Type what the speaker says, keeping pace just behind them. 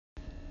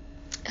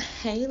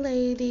Hey,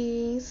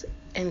 ladies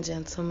and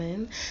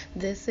gentlemen.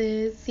 This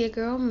is your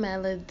girl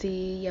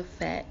Melody, your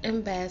fat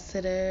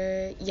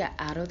ambassador, your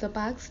out of the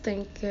box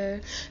thinker,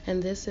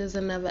 and this is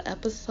another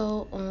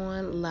episode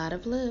on Lot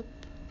of Lip.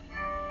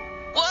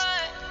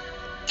 What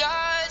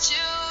got you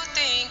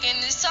thinking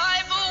this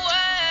type of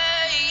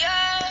way?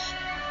 Yeah,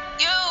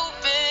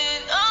 you've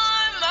been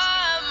on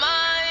my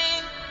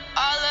mind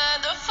all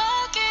of the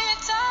fucking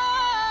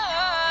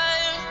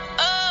time.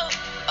 Oh,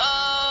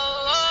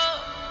 oh, oh,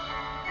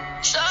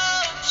 so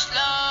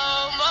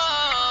slow mo.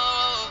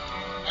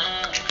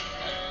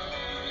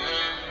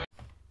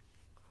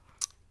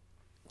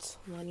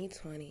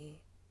 2020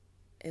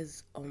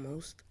 is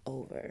almost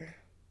over.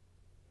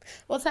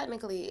 Well,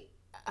 technically,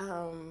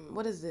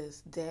 what is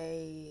this?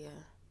 Day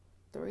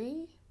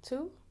three?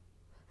 Two?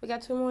 We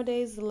got 2 more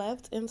days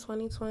left in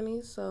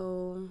 2020,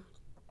 so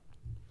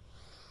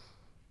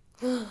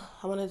I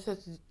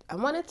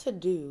wanted to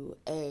do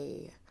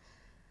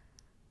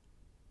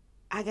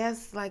I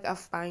guess like a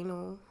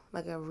final,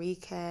 like a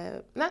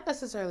recap. Not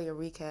necessarily a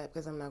recap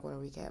because I'm not going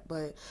to recap,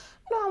 but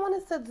I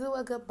wanted to do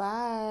a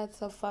goodbye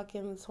to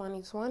fucking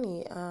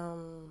 2020.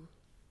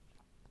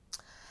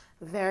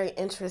 Very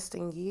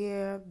interesting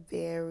year.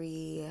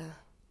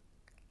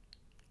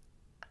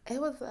 It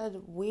was a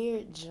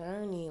weird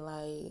journey.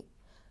 Like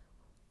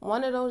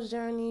one of those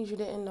journeys you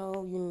didn't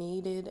know you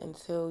needed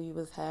until you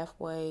was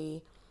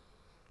halfway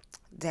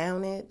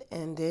down it,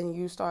 and then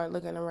you start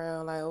looking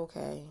around like,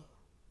 okay,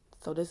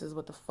 so this is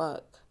what the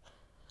fuck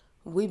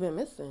we've been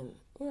missing.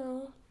 It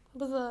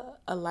was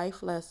a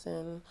life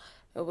lesson.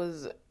 It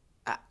was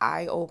an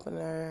eye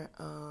opener.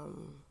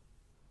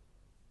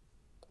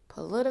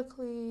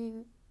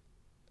 Politically,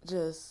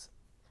 just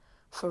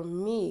for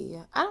me,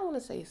 I don't want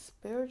to say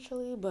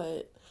spiritually,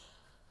 but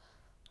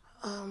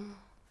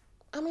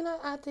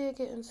I did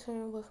get in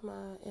tune with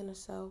my inner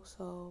self,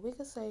 so we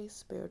could say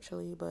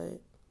spiritually,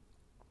 but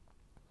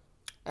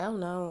I don't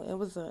know. It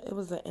was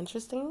an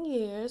interesting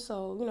year,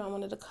 so I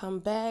wanted to come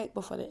back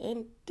before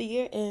the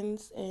year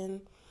ends,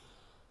 and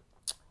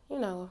you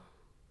know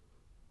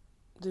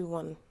do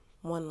one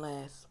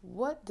last.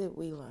 What did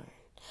we learn?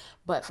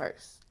 But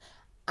first,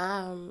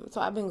 so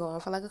I've been going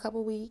for like a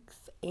couple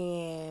weeks,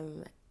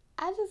 and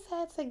I just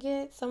had to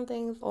get some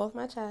things off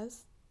my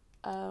chest.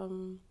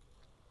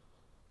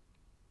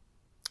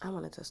 I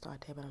wanted to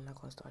start there, but I'm not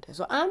going to start there.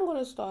 So I'm going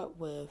to start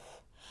with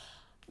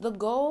the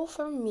goal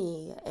for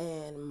me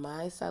and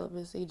my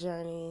celibacy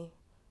journey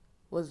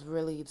was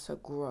really to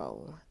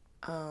grow.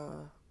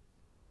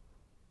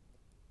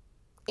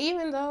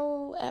 Even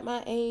though at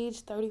my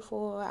age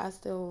 34, I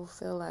still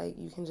feel like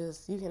you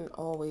can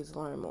always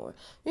learn more.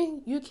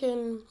 You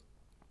can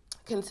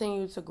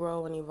continue to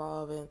grow and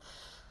evolve and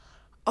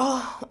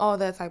all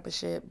that type of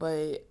shit.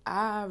 But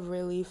I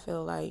really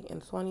feel like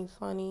in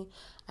 2020,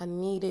 I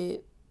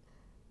needed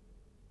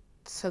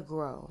to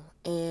grow,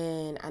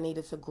 and I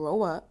needed to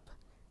grow up,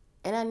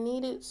 and I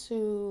needed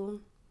to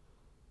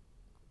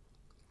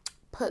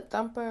put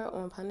thumper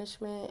on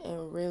punishment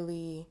and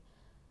really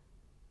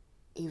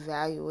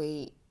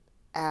evaluate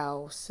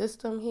our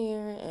system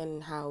here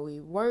and how we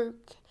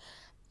work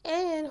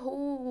and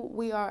who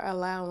we are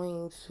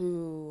allowing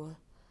to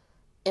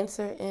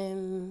enter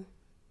in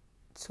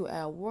to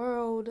our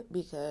world,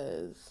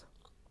 because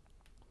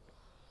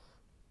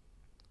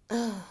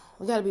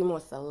we got to be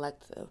more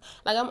selective.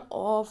 Like, I'm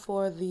all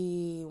for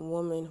the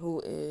woman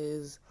who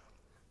is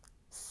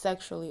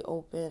sexually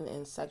open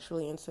and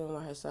sexually in tune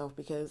with herself,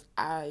 because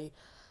I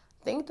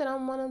think that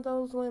I'm one of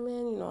those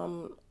women.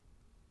 I'm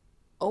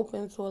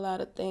open to a lot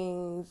of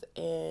things,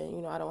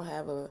 and I don't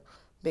have a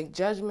big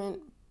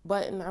judgment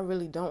button. I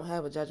really don't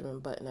have a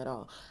judgment button at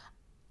all.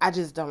 I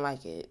just don't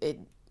like it.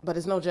 But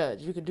it's no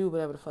judge. You could do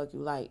whatever the fuck you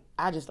like.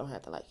 I just don't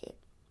have to like it.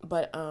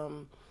 But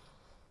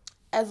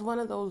as one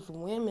of those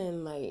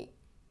women, like,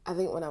 I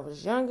think when I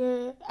was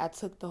younger, I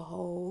took the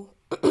whole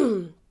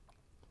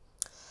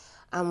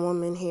I'm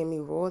woman, hear me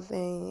roar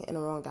thing in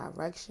the wrong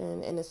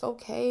direction. And it's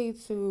okay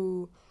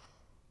to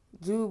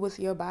do with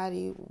your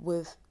body,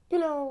 with,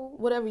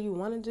 whatever you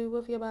want to do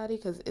with your body,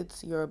 because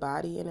it's your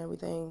body and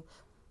everything.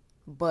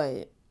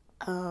 But,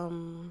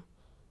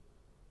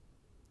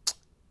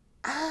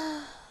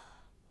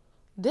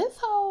 this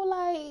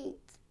whole,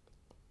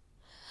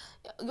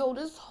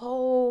 this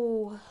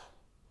whole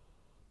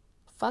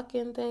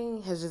fucking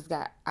thing has just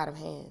got out of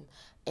hand.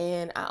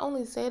 And I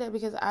only say that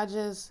because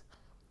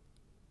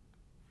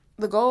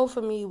the goal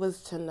for me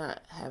was to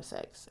not have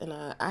sex. And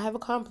I have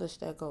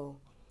accomplished that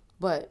goal.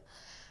 But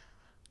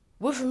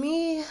with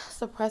me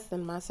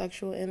suppressing my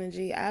sexual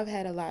energy, I've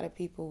had a lot of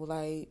people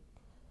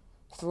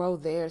throw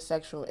their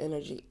sexual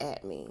energy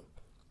at me.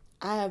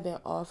 I have been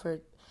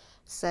offered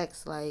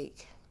sex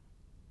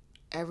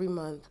every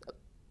month,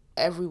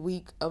 every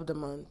week of the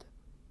month,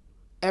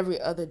 every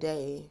other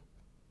day.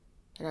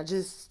 And I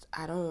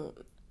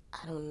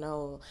don't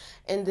know.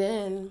 And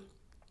then,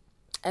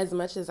 as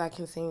much as I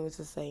continue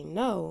to say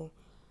no,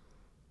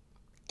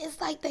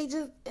 it's like they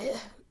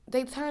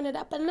turn it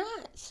up a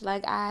notch.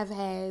 Like, I've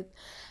had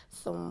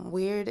some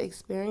weird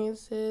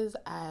experiences.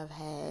 I've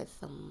had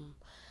some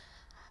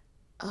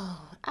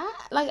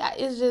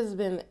It's just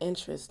been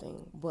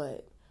interesting.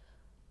 But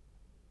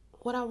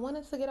what I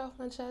wanted to get off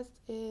my chest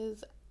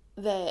is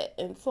that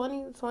in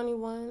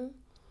 2021,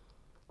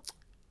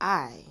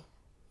 I,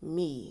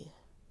 me,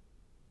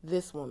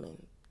 this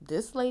woman,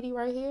 this lady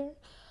right here,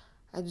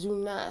 I do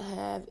not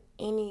have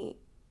any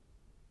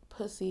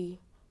pussy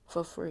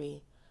for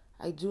free.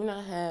 I do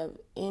not have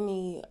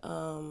any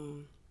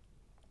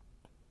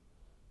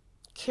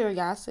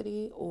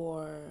curiosity,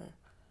 or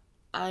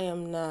I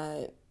am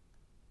not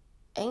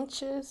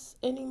anxious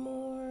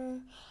anymore.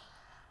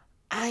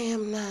 I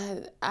am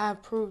not,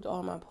 I've proved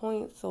all my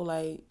points. So,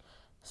 like,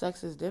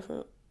 sex is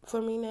different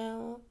for me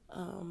now.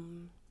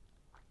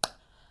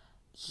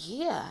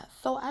 Yeah.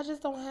 So, I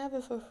just don't have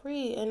it for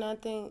free. And I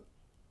think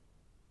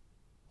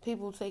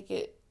people take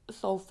it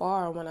so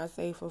far when I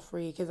say for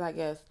free, because I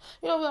guess,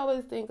 we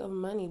always think of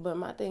money, but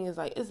my thing is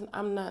like,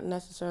 I'm not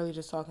necessarily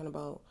just talking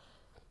about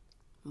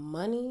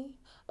money.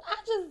 I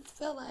just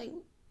feel like,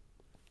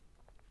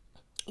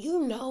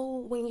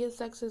 when your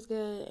sex is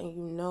good, and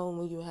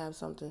when you have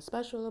something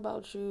special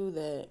about you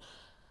that,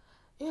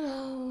 you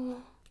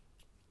know,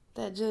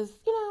 that just,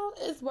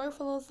 it's worth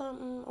a little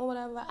something or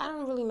whatever. I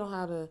don't really know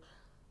how to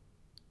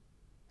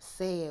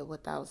say it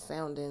without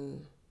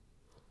sounding,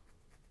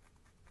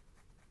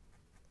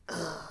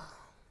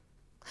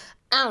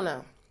 I don't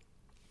know.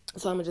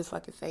 So I'm gonna just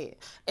fucking say it.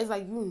 It's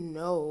like,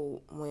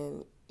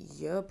 when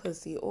your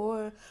pussy,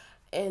 or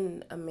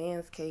in a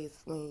man's case,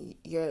 when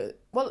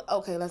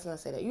okay, let's not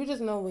say that. You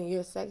just know when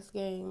your sex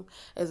game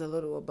is a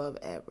little above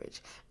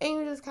average. And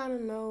you just kind of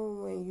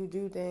know when you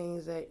do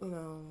things that,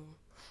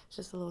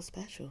 just a little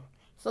special.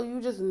 So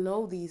you just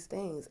know these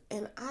things.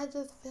 And I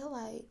just feel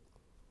like,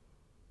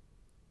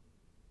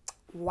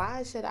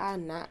 why should I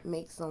not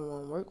make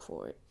someone work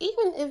for it?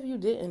 Even if you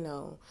didn't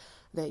know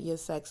that your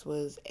sex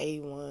was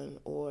A1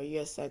 or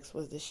your sex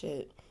was the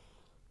shit.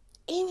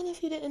 Even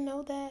if you didn't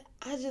know that,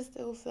 I just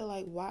still feel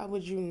like, why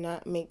would you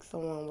not make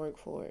someone work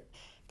for it?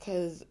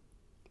 Because,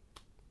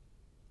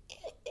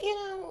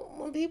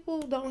 when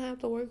people don't have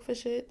to work for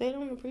shit, they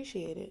don't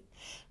appreciate it.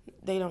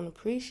 They don't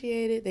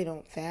appreciate it. They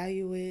don't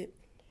value it.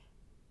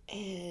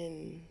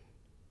 And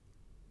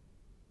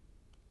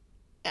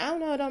I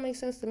don't know, it don't make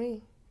sense to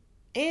me.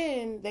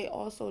 And they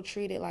also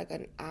treat it like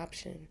an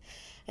option.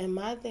 And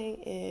my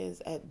thing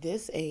is, at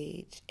this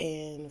age,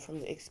 and from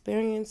the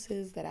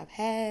experiences that I've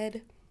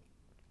had,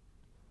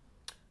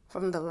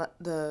 from the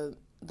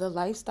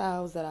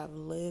lifestyles that I've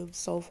lived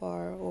so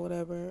far or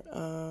whatever,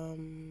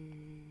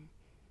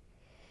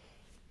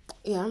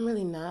 yeah, I'm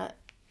really not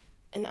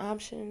an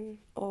option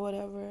or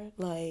whatever.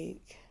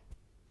 Like,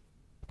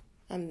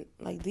 I'm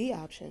like the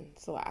option.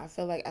 So I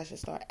feel like I should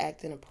start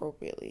acting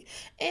appropriately.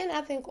 And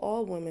I think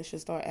all women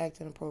should start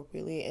acting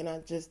appropriately. And I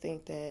just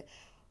think that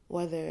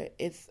whether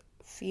it's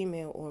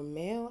female or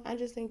male, I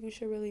just think you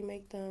should really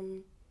make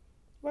them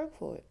work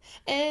for it.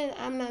 And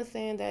I'm not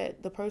saying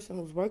that the person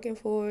who's working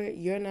for it,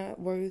 you're not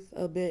worth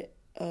a bit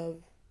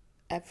of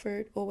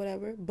effort or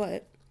whatever.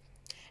 But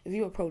if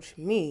you approach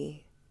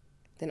me,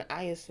 then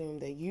I assume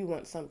that you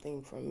want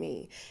something from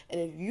me.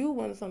 And if you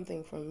want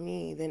something from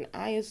me, then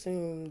I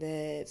assume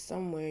that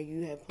somewhere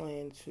you have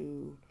planned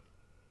to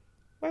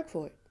work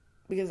for it,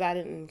 because I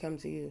didn't come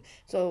to you.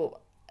 So,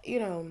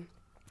 I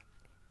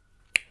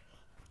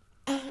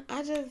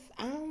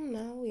don't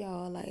know,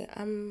 y'all. Like,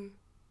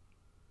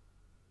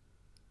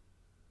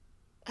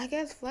 I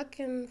guess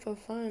fucking for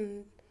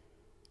fun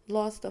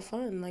lost the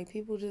fun. Like,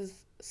 people just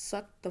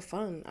sucked the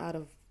fun out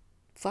of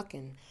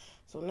fucking.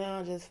 So now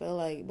I just feel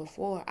like,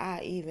 before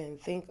I even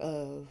think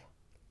of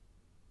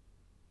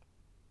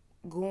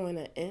going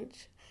an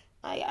inch,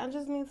 I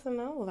just need to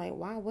know, like,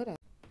 why would I?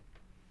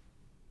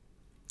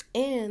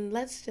 And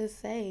let's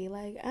just say,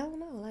 like, I don't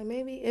know, like,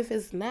 maybe if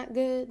it's not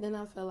good, then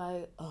I feel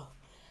like, oh,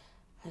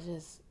 I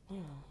just,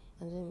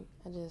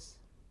 it's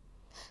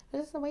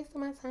just a waste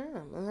of my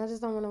time. And I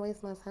just don't want to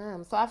waste my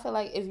time. So I feel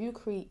like, if you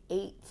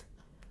create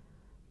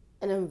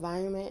an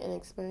environment and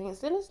experience,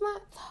 then it's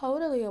not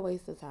totally a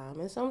waste of time.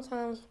 And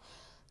sometimes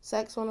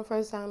sex on the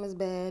first time is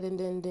bad, and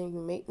then you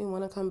make me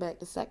want to come back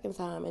the second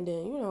time, and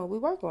then, we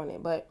work on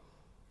it. But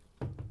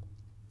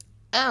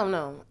I don't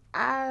know.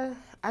 I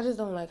just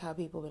don't like how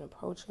people have been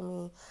approaching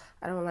me.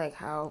 I don't like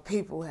how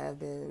people have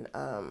been,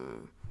 I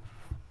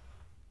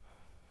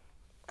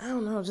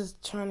don't know,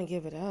 just trying to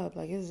give it up.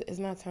 Like, it's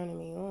not turning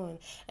me on.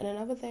 And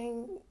another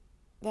thing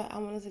that I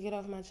wanted to get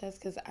off my chest,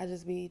 because I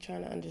just be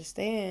trying to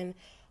understand,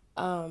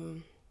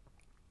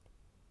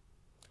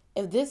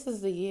 if this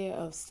is the year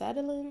of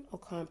settling or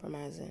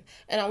compromising.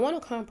 And I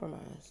want to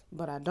compromise,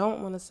 but I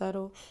don't want to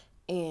settle.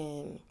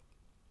 And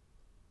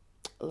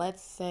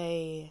let's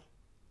say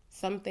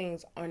some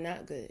things are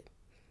not good,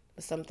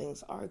 but some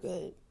things are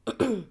good.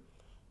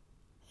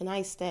 And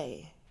I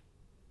stay.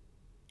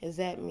 Is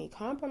that me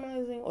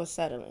compromising or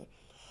settling?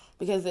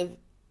 Because if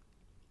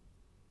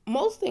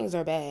most things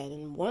are bad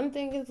and one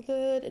thing is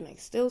good and I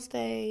still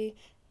stay,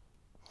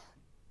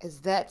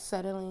 is that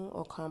settling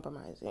or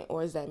compromising?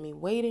 Or is that me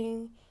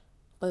waiting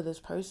for this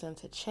person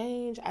to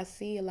change? I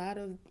see a lot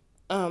of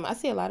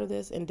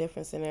this in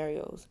different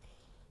scenarios.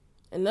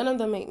 And none of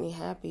them make me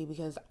happy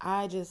because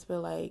I just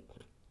feel like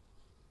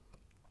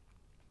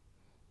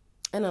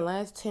in the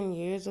last 10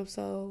 years or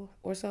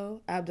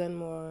so, I've done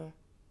more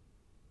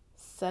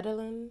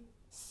settling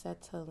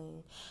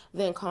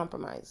than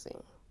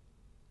compromising.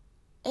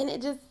 And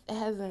it just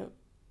hasn't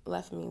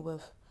left me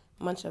with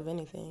much of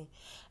anything.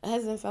 It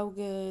hasn't felt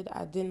good.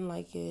 I didn't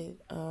like it.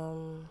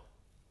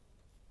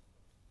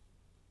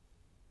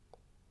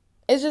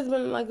 It's just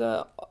been like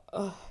a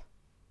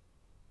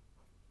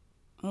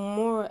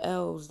more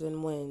L's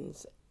than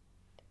wins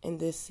in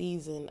this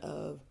season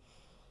of,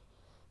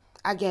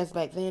 I guess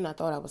back then I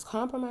thought I was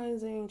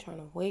compromising, trying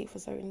to wait for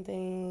certain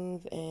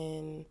things,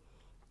 and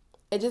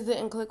it just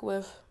didn't click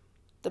with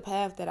the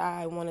path that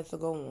I wanted to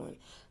go on.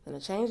 Then I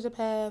changed the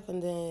path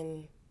and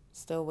then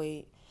still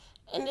wait.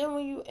 And then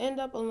when you end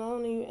up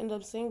alone and you end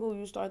up single,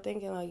 you start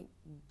thinking like,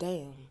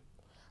 damn,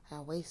 I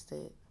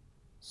wasted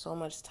so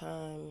much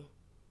time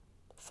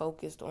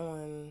focused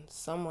on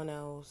someone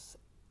else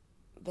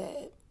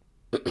that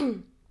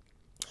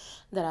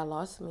that I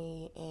lost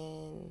me,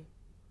 and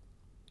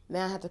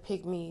now I have to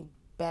pick me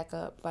back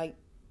up. Like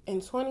in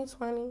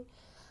 2020,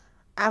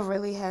 I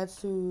really had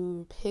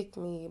to pick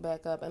me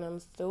back up, and I'm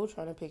still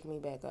trying to pick me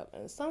back up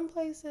in some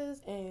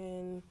places.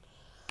 And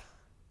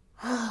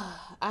I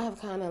have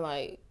kind of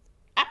like,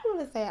 I don't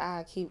want to say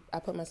I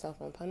put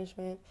myself on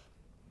punishment,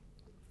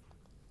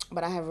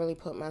 but I have really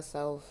put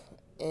myself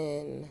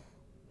in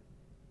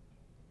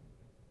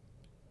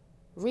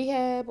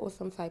rehab or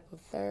some type of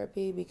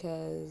therapy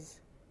because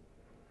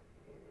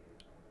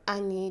I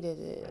needed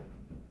it.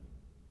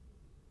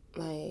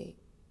 Like,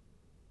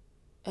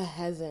 it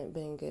hasn't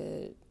been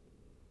good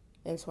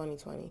in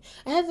 2020.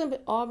 It hasn't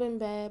all been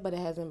bad, but it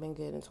hasn't been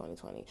good in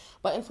 2020.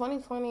 But in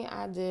 2020,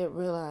 I did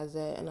realize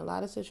that in a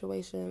lot of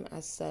situations, I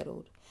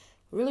settled.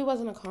 Really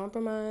wasn't a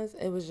compromise.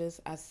 It was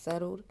just I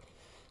settled.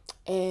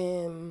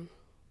 And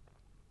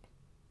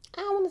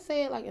I don't want to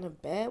say it like in a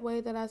bad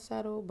way that I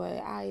settled, but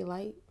I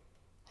like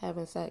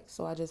having sex.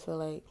 So I just feel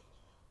like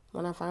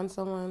when I find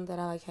someone that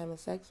I like having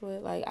sex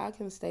with, like I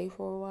can stay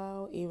for a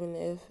while, even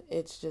if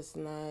it's just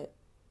not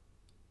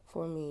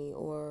for me,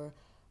 or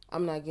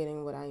I'm not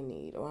getting what I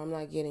need, or I'm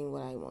not getting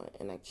what I want.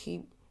 And I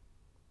keep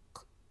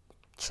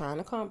trying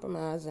to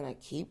compromise, and I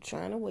keep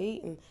trying to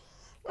wait, and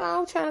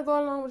I'm trying to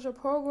go along with your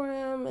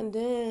program. And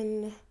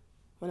then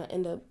when I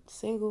end up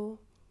single,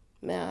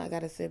 now I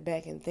gotta sit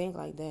back and think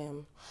like,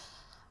 damn,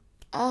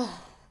 I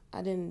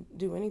didn't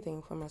do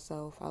anything for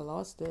myself. I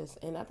lost this.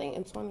 And I think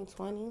in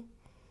 2020,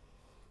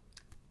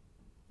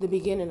 the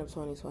beginning of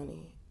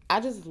 2020, I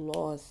just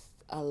lost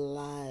a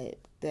lot.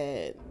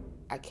 That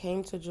I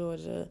came to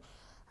Georgia,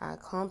 I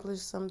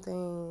accomplished some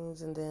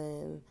things, and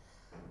then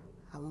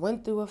I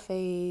went through a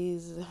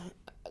phase,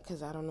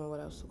 because I don't know what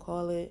else to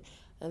call it.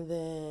 And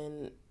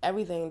then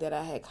everything that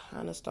I had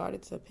kind of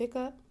started to pick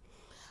up,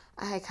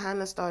 I had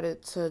kind of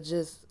started to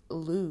just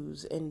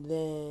lose. And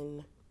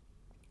then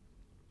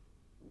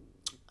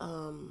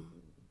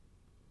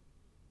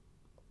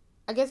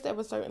I guess there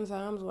were certain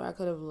times where I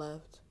could have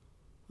left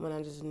when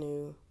I just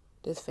knew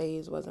this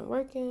phase wasn't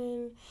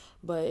working.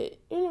 But,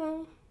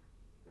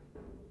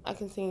 I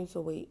continue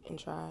to wait and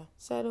try,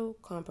 settle,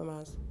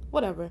 compromise,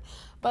 whatever.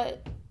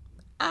 But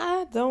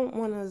I don't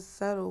want to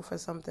settle for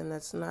something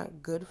that's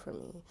not good for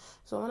me.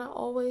 So when I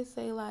always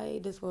say,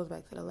 like, this goes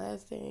back to the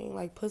last thing,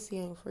 like, pussy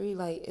ain't free,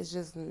 like, it's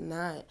just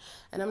not.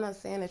 And I'm not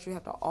saying that you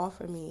have to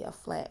offer me a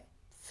flat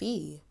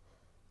fee,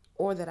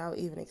 or that I would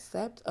even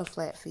accept a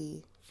flat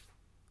fee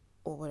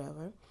or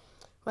whatever.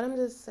 But I'm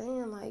just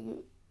saying, like,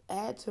 you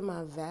add to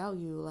my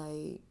value.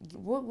 Like,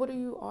 what are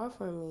you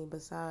offering me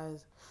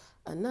besides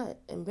a nut?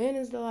 And being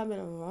as though I've been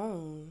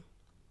alone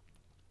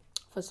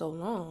for so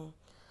long,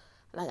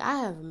 like, I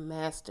have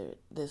mastered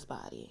this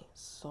body.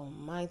 So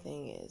my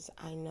thing is,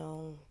 I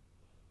know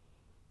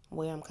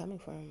where I'm coming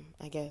from,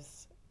 I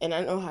guess. And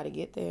I know how to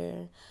get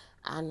there.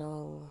 I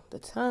know the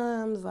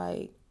times,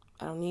 like,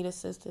 I don't need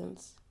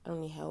assistance. I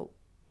don't need help.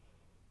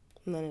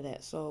 None of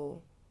that.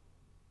 So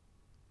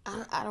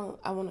I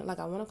want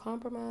to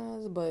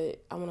compromise,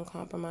 but I want to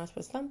compromise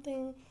for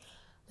something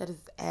that is,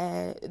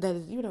 I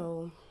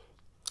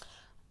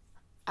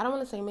don't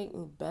want to say make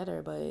me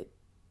better, but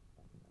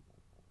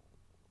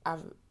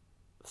I've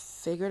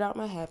figured out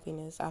my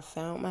happiness. I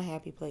found my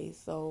happy place.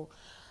 So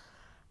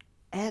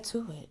add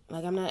to it.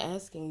 Like, I'm not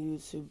asking you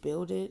to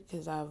build it,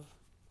 because I've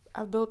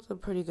built a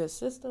pretty good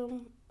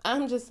system.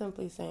 I'm just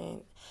simply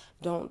saying,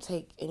 don't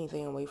take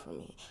anything away from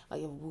me.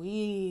 Like, if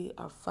we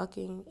are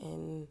fucking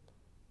and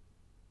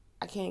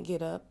I can't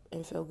get up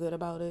and feel good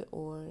about it,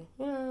 or,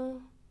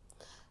 I'm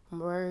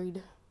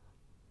worried,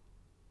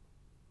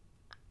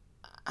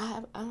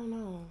 I don't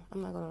know.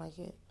 I'm not going to like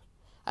it.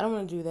 I don't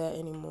want to do that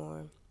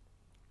anymore.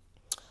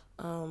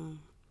 And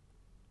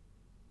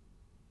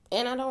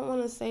I don't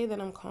want to say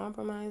that I'm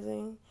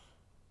compromising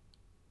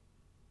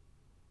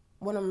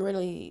when I'm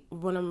really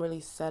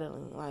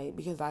settling, like,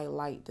 because I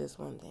like this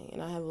one thing.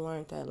 And I have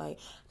learned that, like,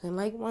 I can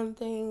like one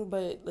thing,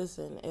 but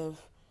listen, if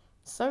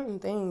certain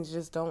things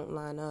just don't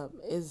line up,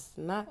 it's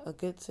not a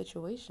good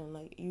situation.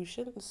 Like, you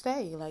shouldn't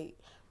stay. Like,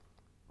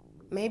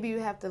 maybe you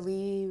have to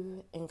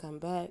leave and come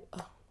back.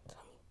 Oh,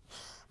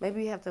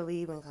 maybe you have to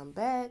leave and come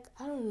back.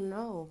 I don't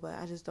know, but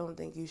I just don't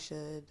think you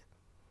should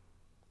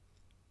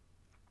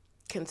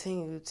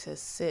continue to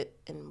sit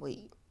and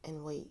wait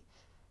and wait.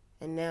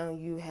 And now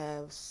you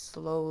have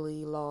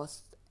slowly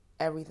lost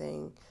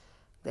everything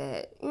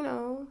that,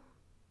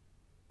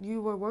 you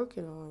were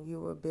working on, you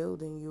were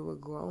building, you were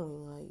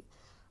growing. Like,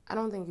 I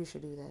don't think you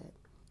should do that.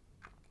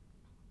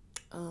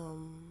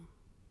 And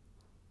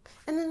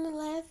then the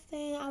last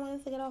thing I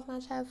wanted to get off my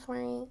chest,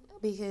 Frank,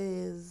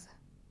 because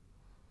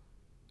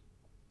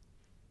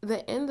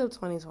the end of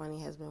 2020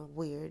 has been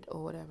weird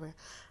or whatever.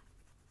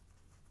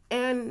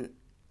 And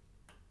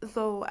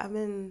so I've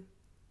been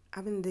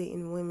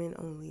dating women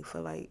only for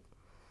like,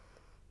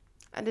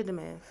 I did the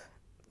math,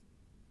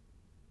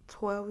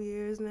 12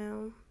 years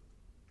now.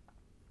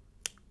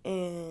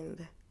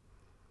 And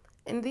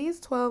in these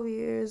 12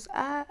 years,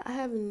 I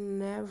have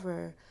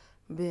never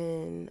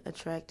been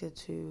attracted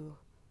to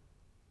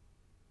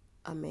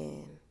a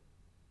man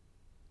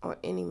or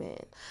any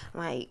man.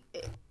 Like,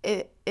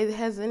 it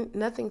has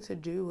nothing to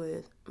do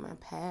with my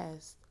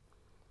past.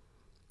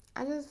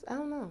 I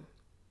don't know.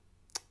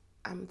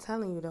 I'm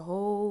telling you, the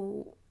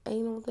whole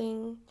anal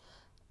thing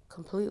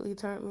completely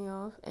turned me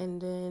off. And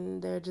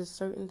then there are just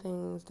certain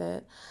things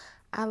that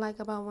I like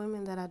about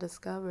women that I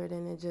discovered,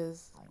 and it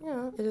just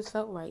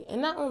felt right.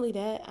 And not only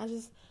that, I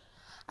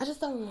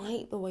just don't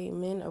like the way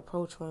men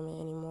approach women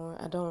anymore.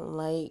 I don't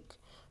like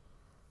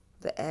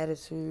the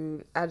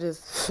attitude. I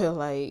just feel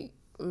like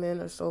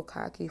men are so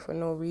cocky for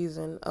no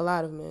reason. A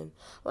lot of men.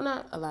 Well,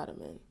 not a lot of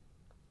men.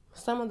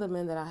 Some of the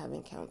men that I have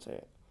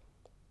encountered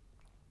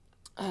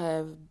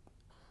have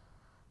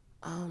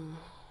I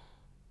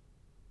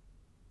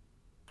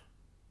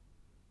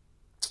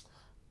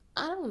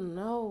don't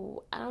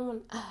know. I don't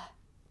want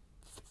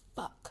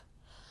fuck.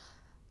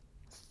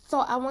 So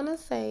I want to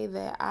say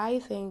that I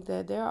think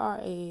that there are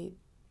a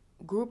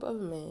group of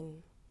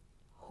men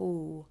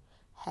who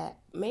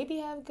maybe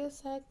have good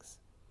sex,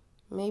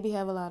 maybe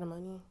have a lot of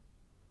money,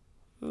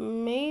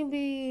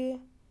 maybe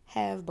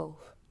have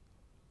both.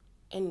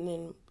 And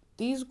then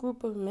these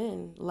group of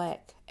men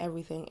lack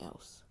everything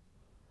else.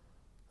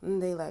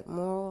 They lack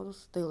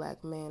morals, they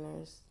lack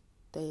manners,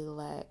 they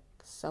lack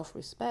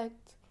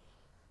self-respect.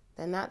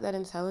 They're not that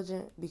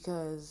intelligent,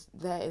 because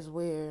that is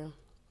where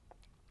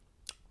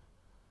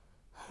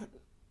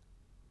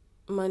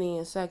money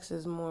and sex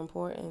is more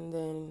important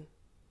than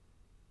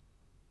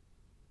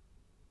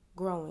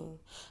growing.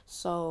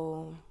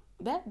 So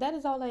that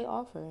is all they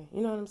offer.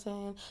 You know what I'm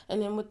saying?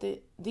 And then with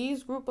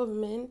these group of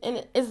men,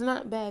 and it's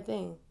not a bad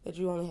thing that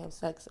you only have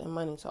sex and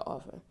money to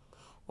offer,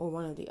 or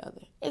one or the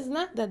other. It's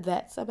not that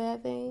that's a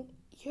bad thing.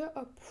 Your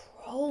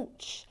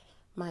approach,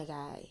 my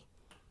guy,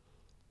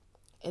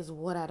 is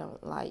what I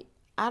don't like.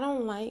 I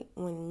don't like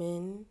when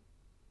men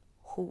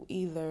who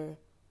either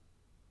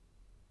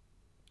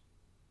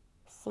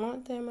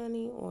flaunt their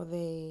money or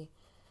they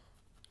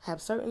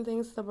have certain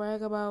things to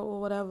brag about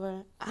or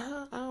whatever.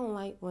 I don't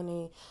like when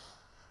they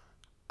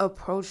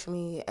approach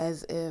me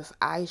as if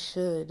I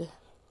should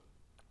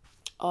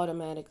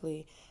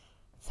automatically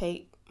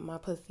take my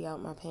pussy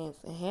out my pants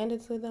and hand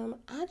it to them.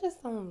 I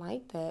just don't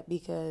like that,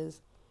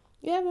 because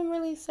you haven't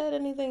really said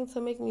anything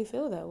to make me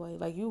feel that way.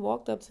 Like, you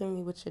walked up to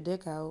me with your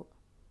dick out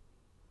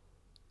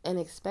and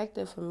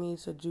expected for me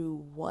to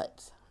do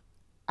what?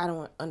 I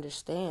don't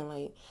understand.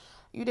 Like,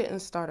 you didn't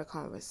start a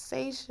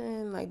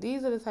conversation. Like,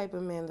 these are the type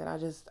of men that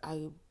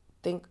I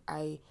think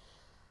I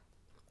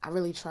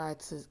really try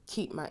to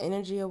keep my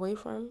energy away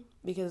from,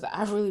 because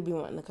I really be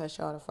wanting to cuss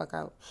y'all the fuck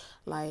out.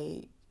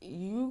 Like,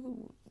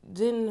 you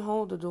didn't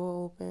hold the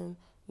door open.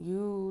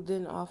 You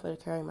didn't offer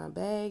to carry my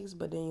bags,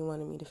 but then you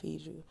wanted me to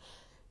feed you.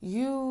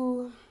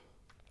 You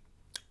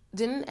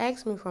didn't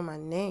ask me for my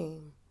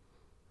name,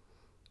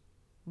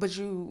 but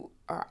you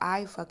are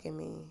eye fucking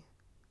me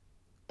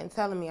and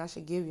telling me I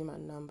should give you my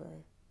number.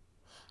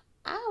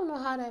 I don't know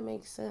how that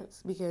makes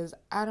sense, because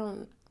I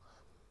don't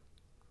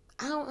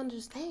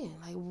understand.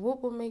 Like,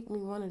 what would make me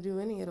want to do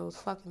any of those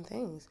fucking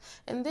things?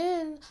 And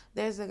then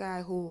there's a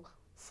guy who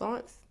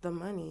flaunts the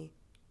money,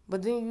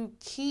 but then you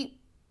keep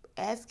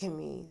asking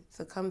me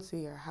to come to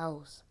your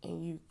house,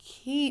 and you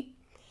keep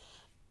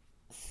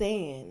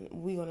saying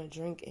we're going to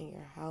drink in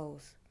your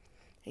house,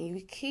 and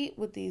you keep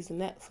with these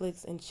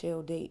Netflix and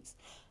chill dates.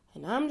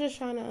 And I'm just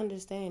trying to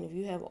understand, if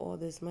you have all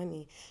this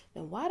money,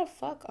 then why the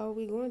fuck are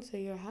we going to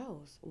your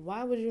house?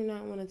 Why would you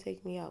not want to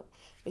take me out?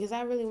 Because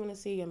I really want to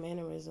see your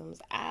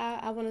mannerisms.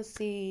 I want to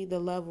see the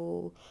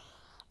level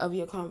of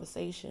your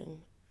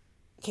conversation.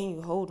 Can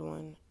you hold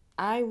one?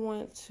 I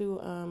want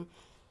to,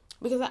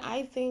 because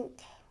I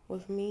think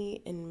with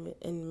me and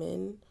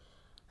men,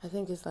 I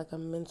think it's like a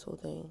mental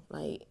thing.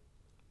 Like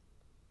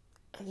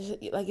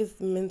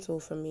it's mental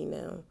for me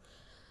now.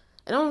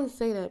 And I only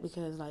say that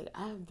because, like,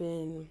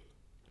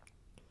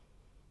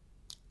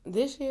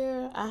 this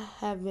year, I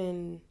have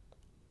been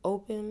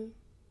open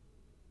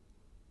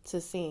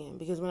to seeing.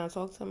 Because when I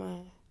talk to my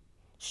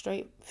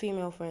straight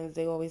female friends,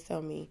 they always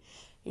tell me,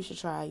 you should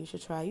try.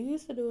 You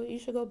used to do it. You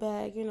should go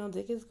back.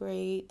 Dick is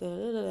great. Da,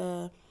 da, da,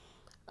 da.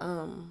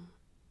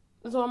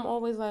 So I'm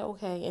always like,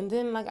 okay. And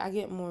then, like, I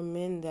get more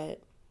men that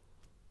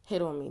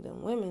hit on me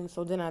than women.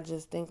 So then I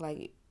just think,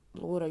 like,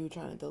 Lord, are you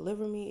trying to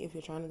deliver me? If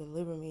you're trying to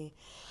deliver me,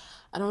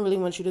 I don't really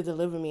want you to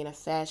deliver me in a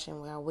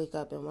fashion where I wake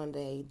up and one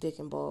day dick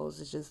and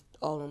balls is just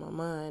all on my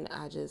mind.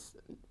 I just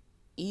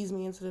ease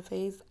me into the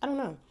face. I don't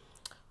know.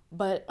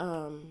 But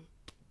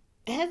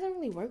it hasn't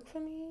really worked for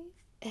me.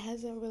 It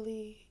hasn't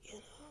really,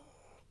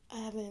 I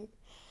haven't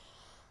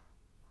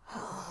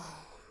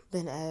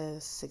been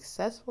as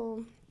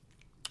successful,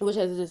 which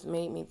has just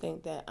made me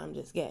think that I'm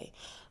just gay.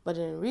 But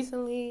then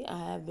recently,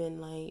 I have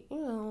been like,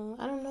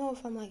 I don't know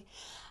if I'm like,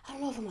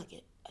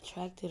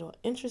 attracted or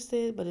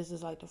interested, but this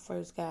is like the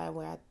first guy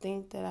where I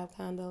think that I've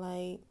kind of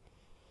like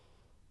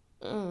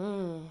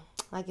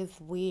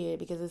it's weird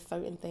because there's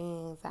certain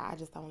things that I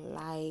just don't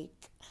like,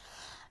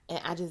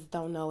 and I just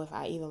don't know if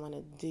I even want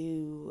to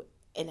do,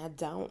 and I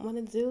don't want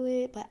to do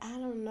it, but I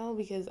don't know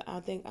because I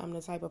think I'm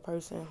the type of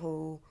person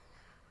who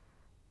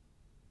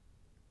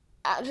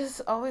I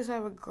just always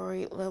have a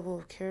great level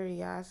of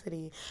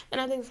curiosity.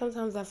 And I think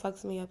sometimes that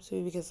fucks me up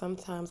too because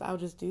sometimes I'll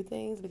just do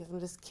things because I'm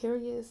just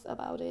curious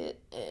about it.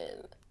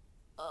 And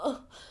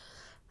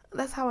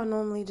that's how I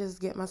normally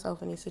just get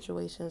myself in these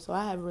situations. So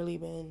I have really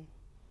been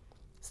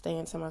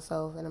staying to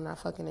myself and I'm not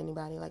fucking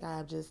anybody. Like I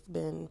have just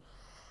been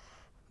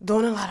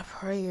doing a lot of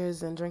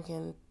prayers and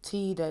drinking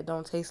tea that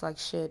don't taste like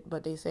shit,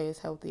 but they say it's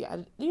healthy.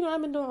 I've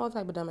been doing all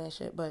type of dumbass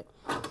shit, but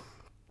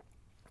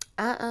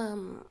I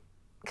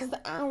cause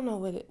I don't know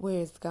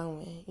where it's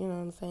going. You know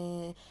what I'm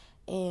saying?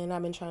 And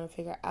I've been trying to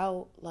figure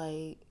out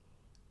like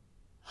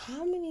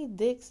how many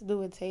dicks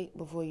do it take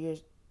before you're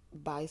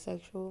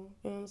bisexual? You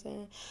know what I'm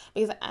saying?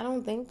 Because I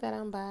don't think that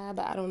I'm bi,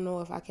 but I don't know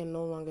if I can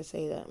no longer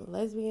say that I'm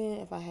lesbian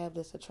if I have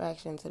this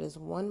attraction to this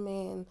one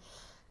man.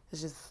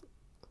 It's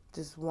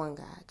just one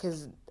guy.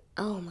 Cause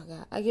oh my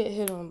god, I get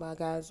hit on by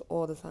guys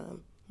all the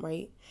time,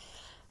 right?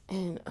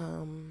 And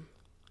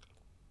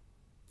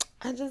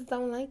I just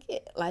don't like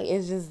it. Like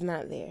it's just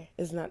not there.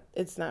 It's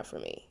not for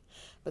me.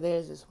 But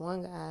there's this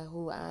one guy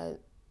who I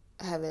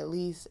have at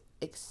least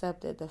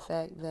accepted the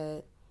fact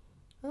that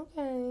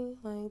okay,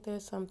 like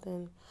there's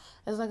something.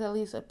 It's like at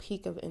least a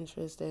peak of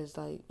interest. There's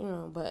like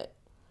but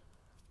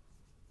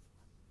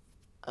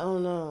I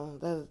don't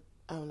know.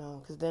 I don't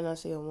know because then I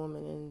see a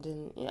woman and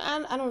then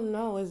I don't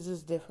know. It's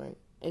just different.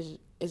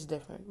 It's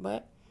different.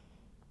 But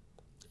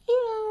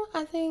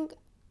I think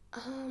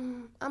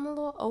I'm a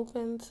little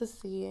open to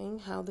seeing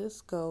how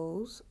this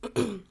goes.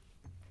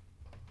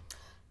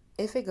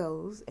 If it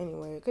goes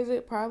anywhere, because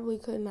it probably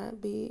could not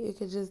be. It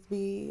could just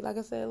be, like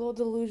I said, a little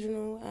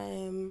delusional.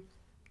 And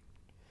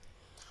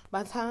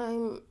by the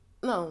time,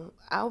 no,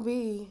 I'll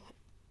be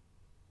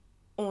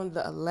on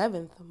the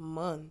 11th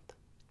month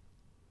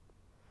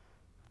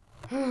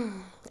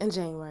in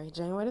January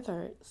the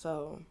 3rd.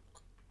 So,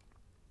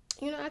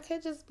 I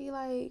could just be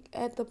like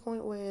at the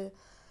point where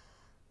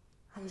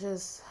I'm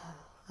just,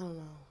 I don't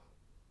know,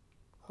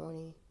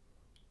 horny,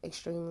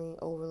 extremely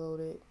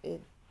overloaded.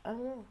 I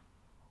don't know.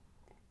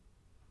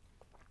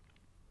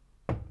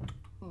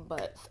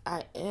 But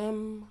I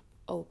am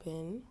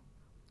open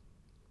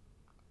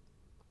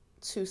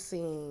to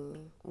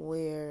seeing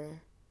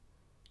where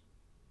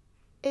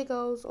it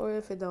goes or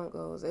if it don't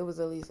goes. It was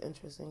at least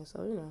interesting.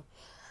 So,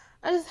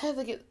 I just had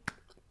to get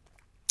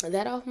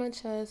that off my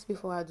chest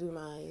before I do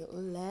my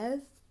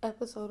last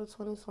episode of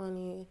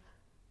 2020.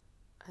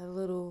 A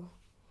little,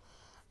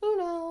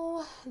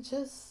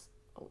 just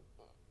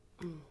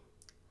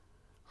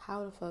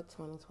how the fuck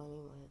 2020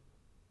 went.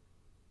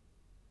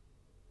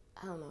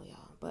 I don't know,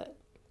 y'all, but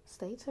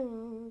stay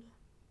tuned.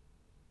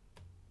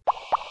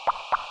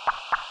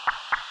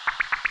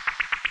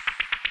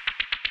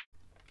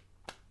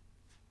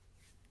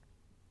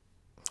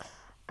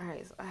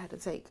 Alright, so I had to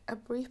take a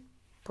brief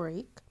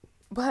break,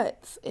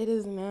 but it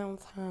is now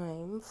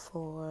time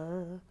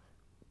for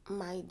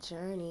my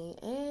journey.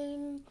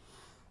 And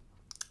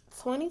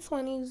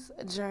 2020's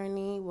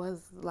journey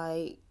was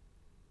like,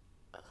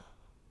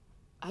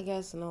 I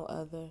guess no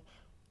other.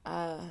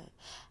 I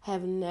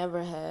have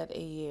never had a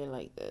year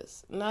like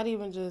this. Not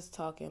even just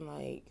talking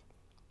like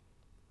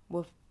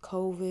with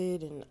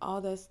COVID and all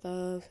that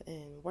stuff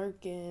and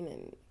working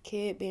and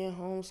kid being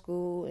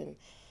homeschooled and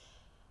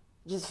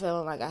just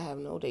feeling like I have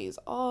no days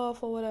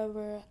off or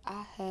whatever.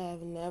 I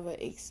have never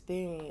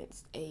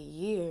experienced a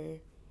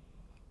year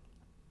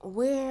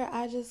where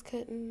I just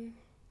couldn't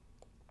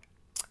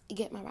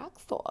get my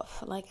rocks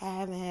off. Like I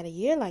haven't had a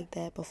year like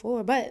that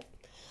before, but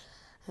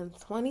in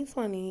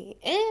 2020,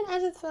 and I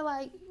just feel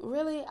like,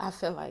 really, I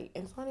feel like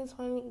in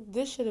 2020,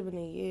 this should have been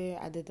a year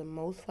I did the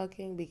most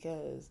fucking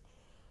because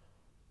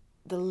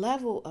the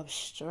level of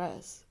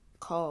stress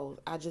caused,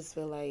 I just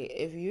feel like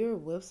if you're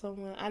with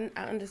someone, I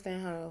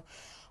understand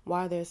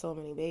why there's so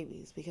many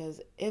babies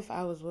because if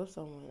I was with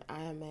someone,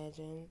 I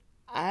imagine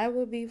I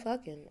would be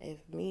fucking.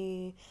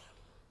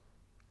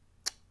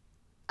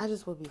 I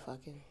just would be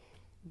fucking.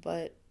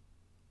 But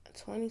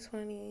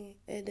 2020,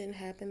 it didn't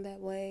happen that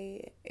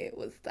way. It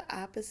was the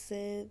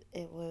opposite.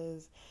 It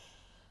was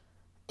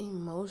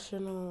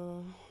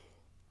emotional.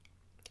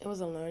 It was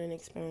a learning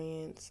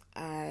experience.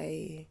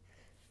 I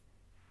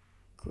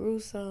grew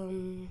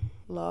some,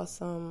 lost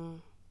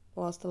some,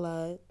 lost a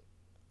lot,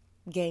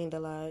 gained a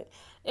lot.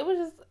 It was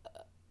just,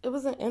 it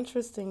was an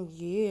interesting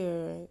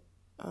year.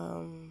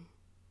 Um,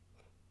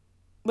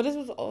 but this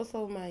was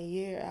also my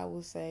year, I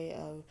will say,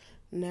 of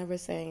never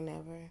saying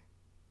never.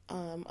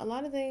 A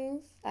lot of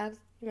things I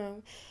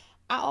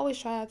always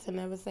try to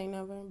never say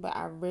never, but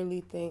I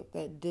really think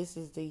that this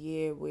is the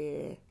year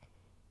where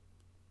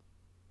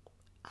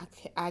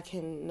I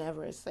can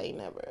never say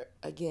never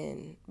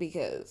again,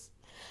 because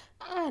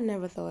I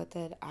never thought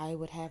that I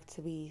would have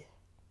to be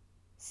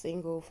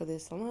single for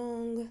this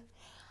long.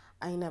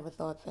 I never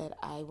thought that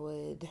I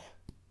would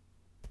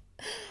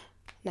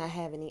not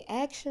have any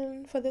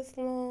action for this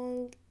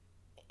long.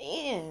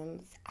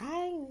 And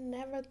I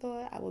never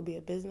thought I would be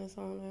a business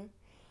owner.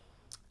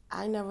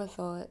 I never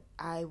thought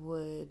I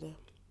would.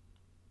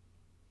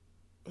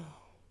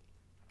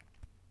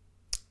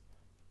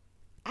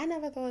 I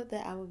never thought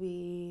that I would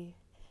be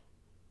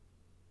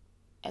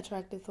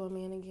attracted to a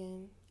man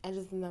again. I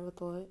just never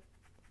thought.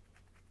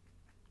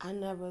 I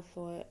never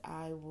thought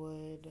I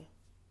would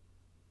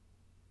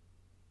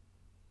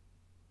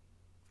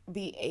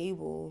be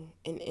able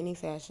in any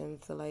fashion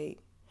to, like,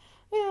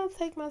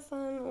 take my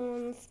son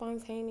on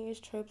spontaneous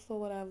trips or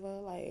whatever.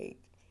 Like,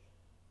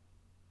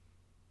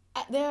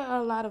 there are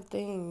a lot of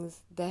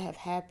things that have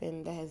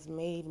happened that has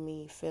made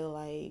me feel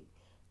like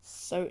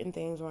certain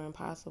things were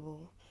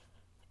impossible.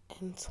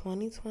 And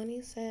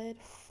 2020 said,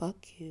 fuck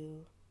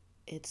you.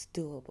 It's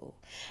doable.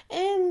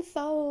 And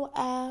so,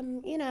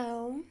 I'm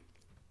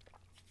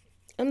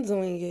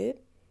doing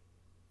it.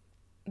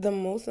 The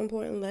most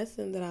important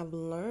lesson that I've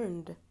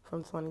learned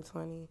from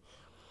 2020,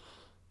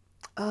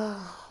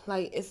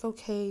 like, it's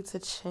okay to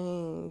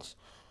change.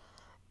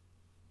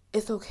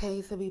 It's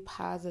okay to be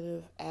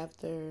positive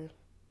after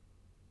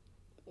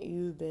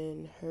you've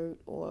been hurt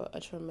or a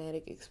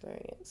traumatic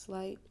experience.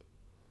 Like,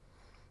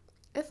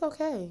 it's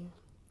okay.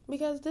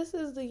 Because this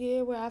is the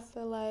year where I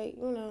feel like,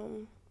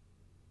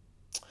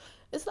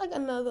 it's like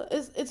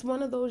it's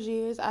one of those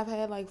years. I've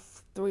had like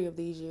 3 of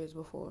these years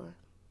before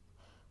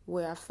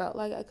where I felt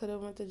like I could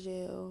have went to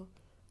jail,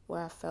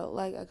 where I felt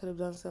like I could have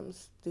done something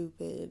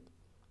stupid.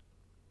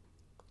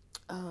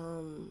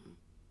 Um,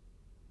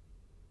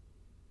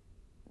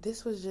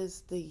 this was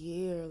just the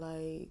year,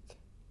 like,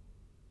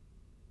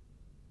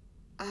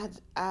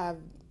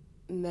 I've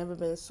never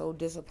been so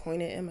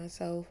disappointed in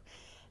myself.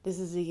 This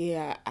is the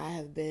year I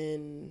have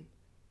been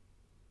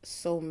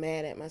so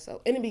mad at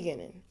myself. In the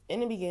beginning,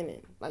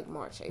 like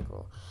March,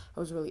 April, I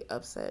was really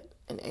upset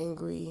and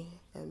angry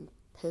and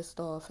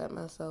pissed off at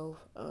myself.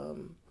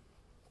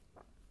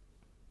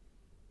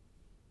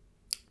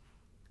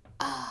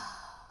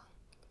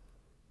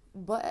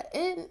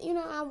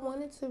 I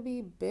wanted to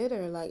be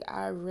bitter. Like,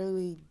 I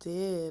really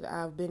did.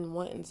 I've been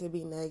wanting to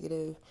be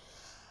negative.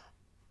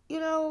 You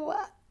know,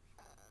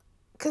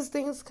 because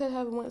things could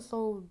have went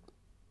so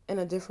in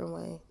a different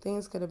way.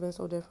 Things could have been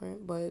so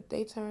different, but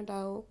they turned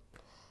out.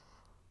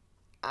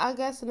 I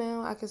guess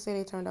now I can say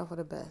they turned out for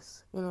the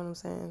best. You know what I'm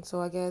saying?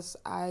 So I guess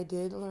I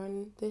did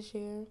learn this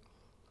year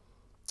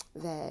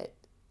that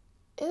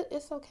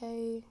it's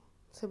okay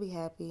to be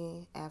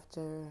happy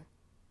after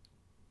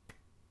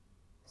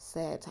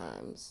sad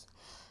times.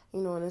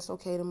 And it's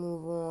okay to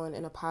move on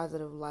in a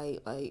positive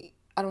light. Like,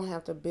 I don't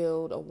have to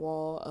build a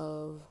wall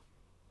of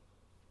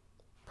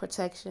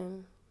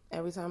protection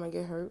every time I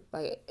get hurt.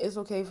 Like, it's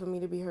okay for me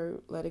to be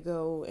hurt, let it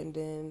go, and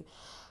then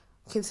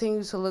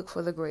continue to look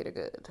for the greater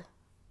good.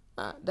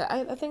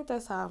 I think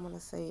that's how I'm gonna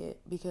say it,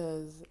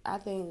 because I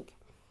think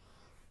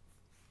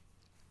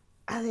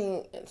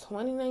in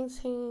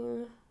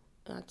 2019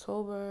 in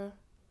October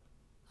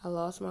I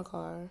lost my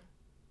car,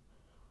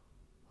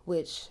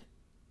 which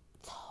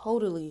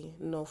totally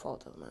no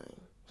fault of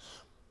mine.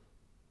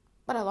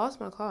 But I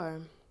lost my car,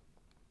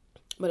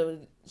 but it was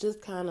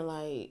just kind of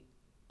like,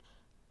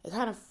 it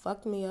kind of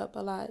fucked me up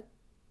a lot,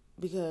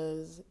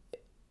 because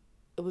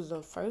it was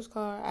the first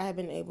car I had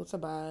been able to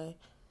buy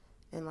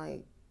in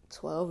like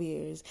 12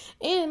 years.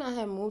 And I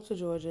had moved to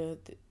Georgia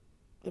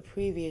the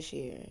previous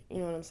year. You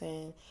know what I'm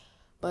saying?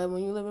 But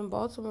when you live in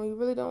Baltimore, you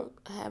really don't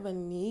have a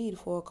need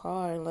for a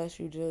car unless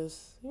you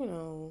just,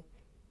 in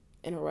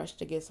a rush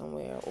to get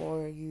somewhere,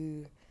 or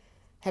you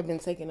have been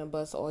taking a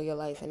bus all your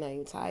life and now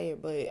you're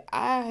tired. But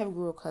I have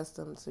grew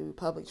accustomed to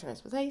public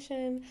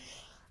transportation.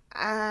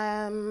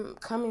 I'm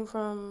coming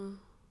from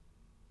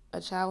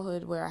a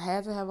childhood where I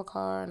had to have a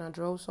car and I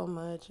drove so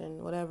much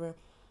and whatever.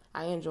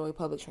 I enjoy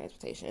public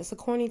transportation. It's a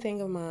corny thing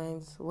of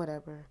mine,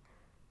 whatever.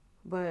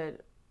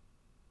 But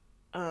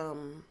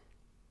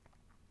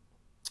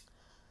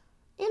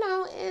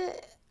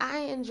I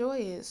enjoy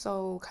it.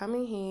 So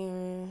coming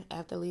here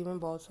after leaving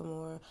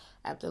Baltimore,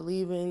 after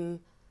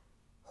leaving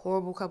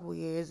horrible couple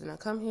years, and I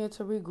come here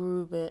to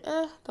regroup,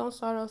 and don't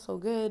start off so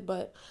good,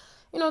 but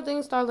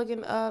things start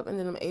looking up, and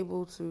then I'm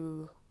able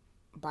to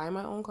buy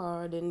my own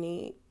car. Didn't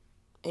need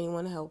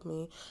anyone to help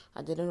me.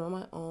 I did it on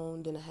my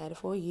own. Then I had it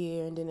for a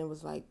year, and then it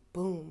was like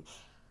boom.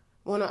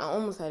 Well, no, I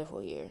almost had it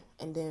for a year,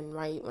 and then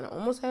right when I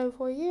almost had it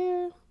for a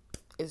year,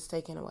 is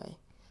taken away.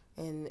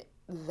 And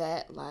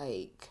that,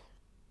 like,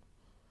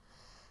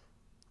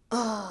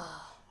 I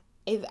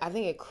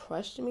think it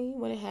crushed me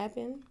when it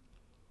happened.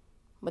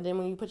 But then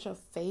when you put your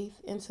faith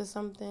into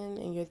something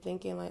and you're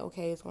thinking, like,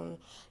 okay, it's going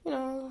to,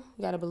 you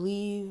got to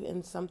believe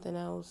in something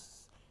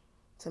else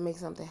to make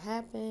something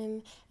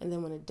happen. And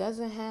then when it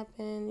doesn't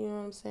happen, you know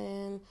what I'm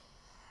saying?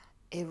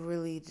 It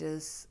really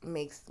just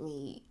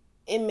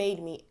it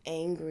made me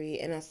angry.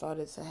 And I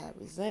started to have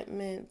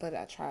resentment, but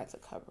I tried to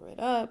cover it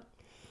up.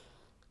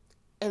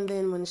 And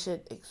then when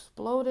shit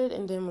exploded,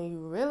 and then when you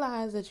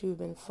realize that you've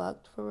been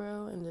fucked for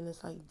real, and then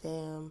it's like,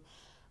 damn,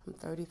 I'm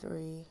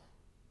 33.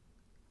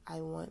 I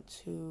want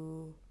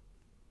to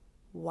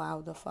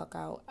wow the fuck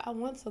out. I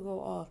want to go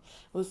off.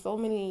 There was so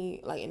many,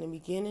 like in the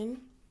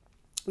beginning,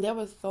 there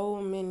was so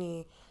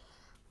many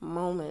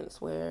moments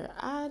where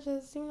I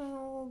just,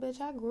 bitch,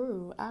 I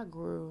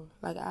grew.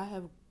 Like, I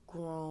have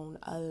grown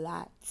a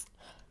lot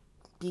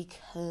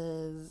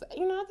because, I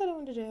could have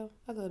went to jail.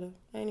 I could have.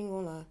 I ain't even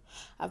gonna lie.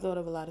 I thought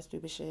of a lot of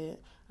stupid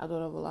shit. I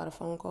thought of a lot of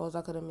phone calls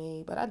I could have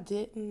made, but I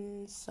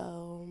didn't,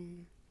 so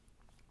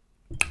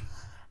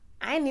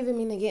I didn't even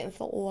mean to get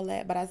into all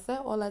that, but I said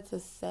all that to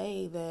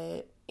say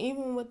that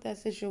even with that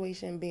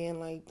situation being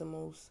like the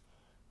most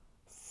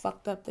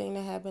fucked up thing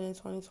that happened in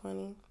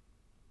 2020,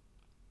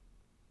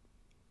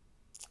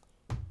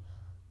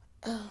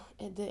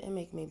 it didn't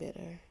make me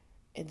bitter.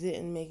 It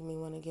didn't make me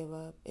want to give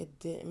up. It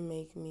didn't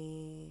make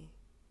me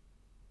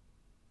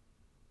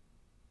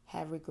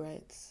have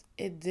regrets.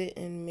 It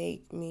didn't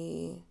make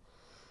me,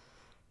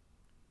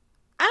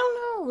 I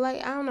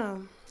don't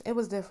know. It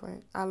was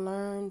different. I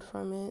learned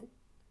from it.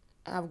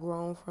 I've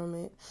grown from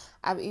it.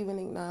 I've even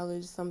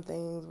acknowledged some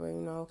things where,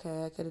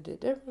 okay, I could have did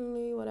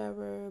differently,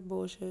 whatever,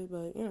 bullshit,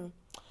 but,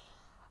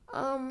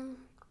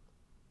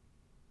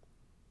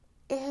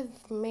 it has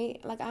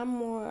made, like, I'm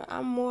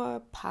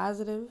more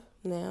positive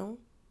now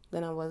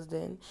than I was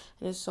then.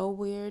 And it's so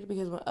weird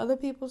because when other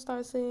people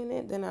start seeing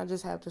it, then I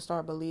just have to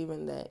start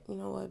believing that, you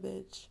know what,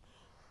 bitch,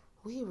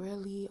 we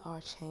really are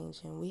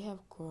changing. We have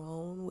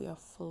grown. We are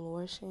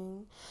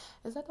flourishing.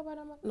 Is that the word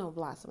I'm... No,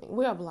 blossoming.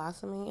 We are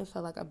blossoming into,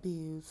 like, a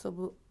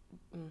beautiful...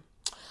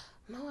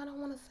 No, I don't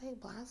want to say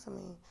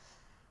blossoming.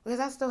 Because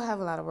I still have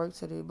a lot of work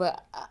to do.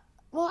 But, I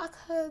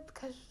could,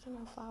 because,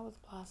 flowers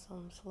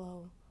blossom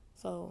slow.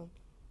 So,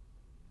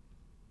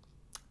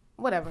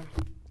 whatever.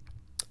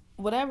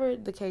 Whatever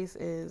the case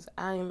is,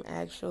 I am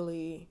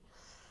actually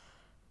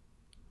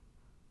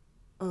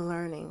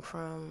learning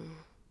from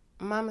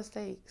my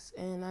mistakes,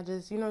 and I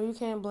just, you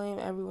can't blame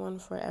everyone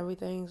for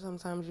everything.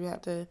 Sometimes you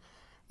have to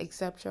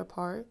accept your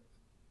part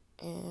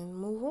and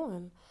move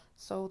on.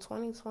 So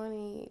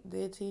 2020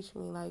 did teach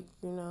me, like,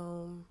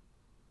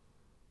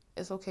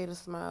 it's okay to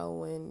smile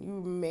when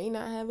you may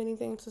not have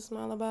anything to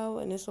smile about,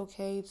 and it's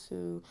okay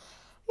to,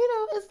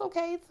 it's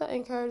okay to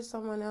encourage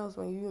someone else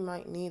when you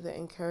might need the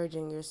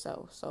encouraging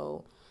yourself.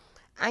 So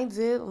I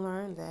did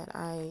learn that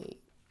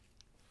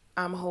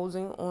I'm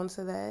holding on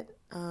to that.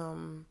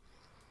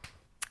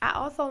 I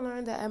also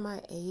learned that at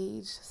my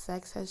age,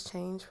 sex has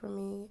changed for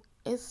me.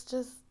 It's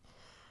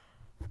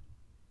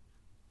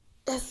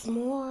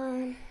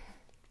more,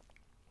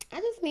 I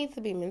just need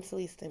to be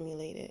mentally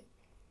stimulated.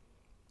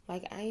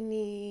 Like, I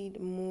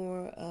need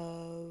more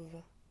of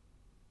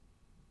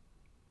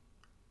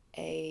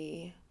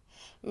a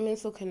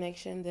mental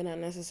connection than I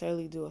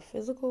necessarily do a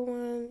physical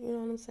one. You know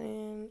what I'm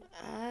saying?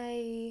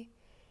 I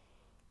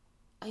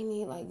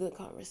need, like, good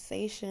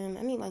conversation.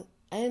 I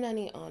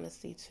need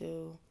honesty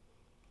too.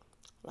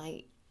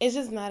 Like, it's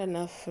just not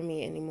enough for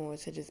me anymore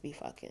to just be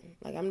fucking.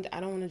 Like, I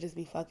don't want to just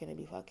be fucking and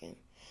be fucking.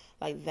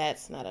 Like,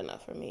 that's not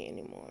enough for me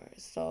anymore.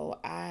 So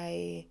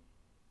I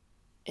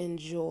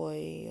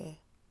enjoy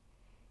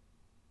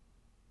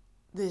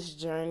this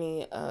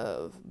journey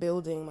of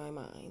building my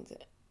mind.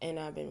 And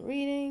I've been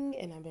reading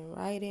and I've been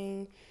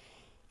writing.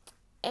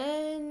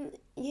 And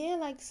yeah,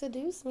 like,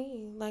 seduce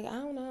me. Like, I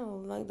don't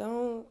know. Like,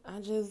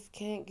 I just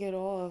can't get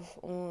off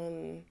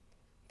on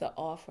the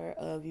offer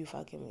of you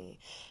fucking me.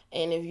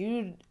 And if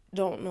you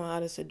don't know how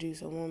to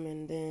seduce a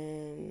woman,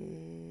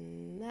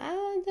 then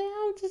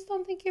I just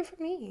don't think you're for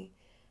me.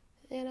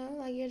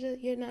 Like,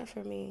 you're not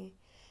for me.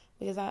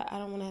 Because I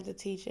don't want to have to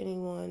teach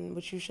anyone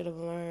what you should have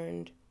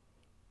learned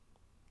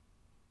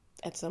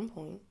at some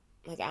point.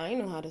 Like, I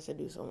know how to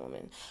seduce a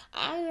woman.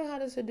 I know how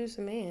to seduce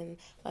a man.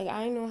 Like,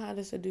 I know how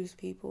to seduce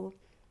people.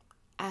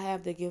 I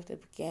have the gift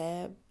of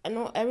gab. I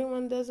know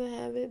everyone doesn't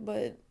have it,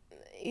 but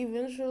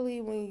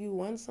eventually when you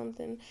want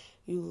something,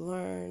 you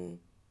learn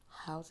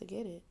how to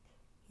get it.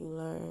 You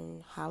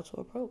learn how to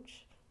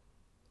approach.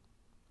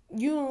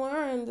 You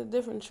learn the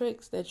different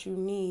tricks that you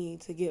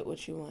need to get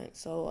what you want.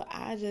 So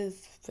I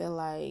just feel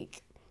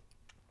like,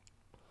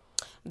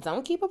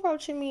 don't keep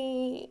approaching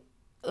me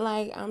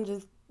like I'm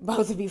just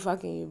about to be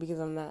fucking you, because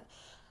I'm not.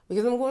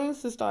 Because I'm going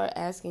to start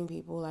asking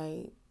people,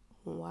 like,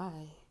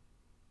 why?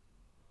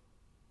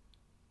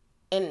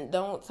 And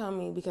don't tell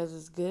me because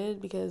it's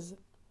good, because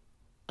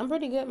I'm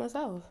pretty good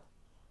myself.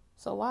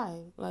 So why?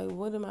 Like,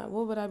 what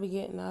would I be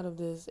getting out of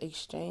this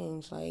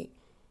exchange? Like,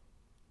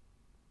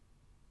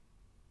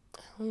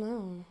 don't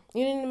know.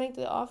 You didn't make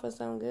the offer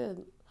sound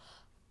good.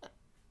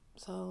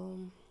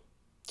 So,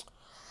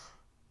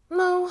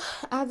 no,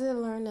 I did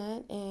learn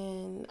that.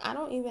 And I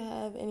don't even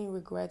have any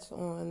regrets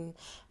on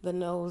the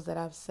no's that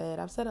I've said.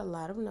 I've said a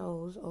lot of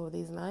no's over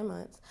these 9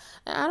 months.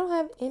 And I don't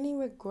have any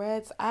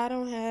regrets. I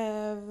don't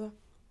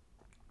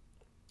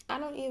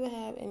even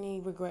have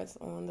any regrets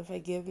on the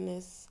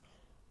forgiveness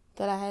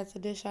that I had to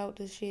dish out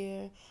this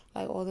year.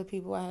 Like all the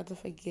people I had to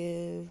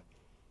forgive.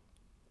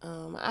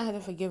 I had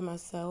to forgive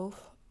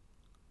myself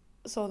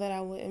so that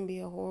I wouldn't be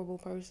a horrible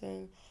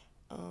person.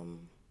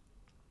 Um,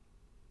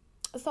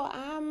 so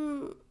I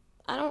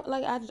don't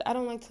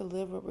like to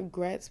live with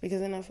regrets because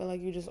then I feel like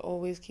you just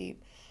always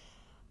keep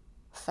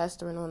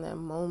festering on that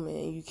moment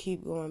and you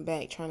keep going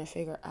back trying to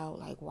figure out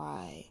like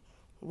why,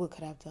 what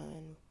could I've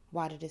done,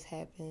 why did this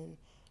happen,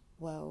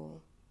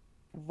 well,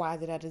 why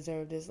did I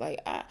deserve this? Like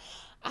I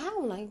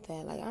don't like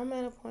that. Like I'm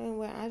at a point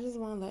where I just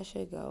want to let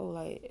shit go.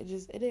 Like it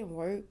didn't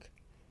work,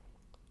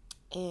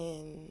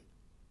 and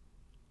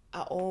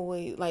I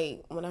always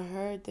like when I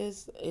heard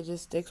this, it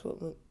just sticks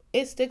with me.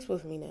 It sticks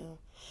with me now.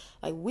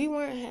 Like we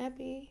weren't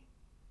happy,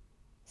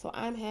 so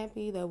I'm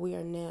happy that we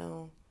are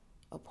now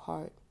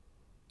apart,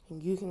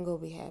 and you can go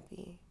be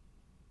happy,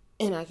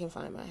 and I can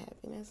find my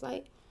happiness.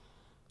 Like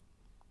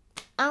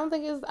I don't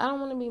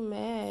want to be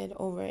mad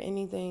over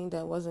anything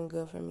that wasn't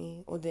good for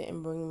me or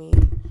didn't bring me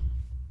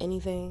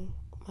anything.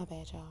 My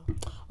bad, y'all.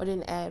 Or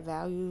didn't add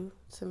value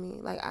to me.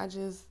 Like I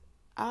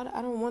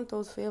don't want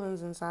those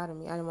feelings inside of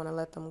me. I didn't want to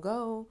let them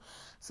go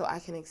so I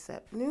can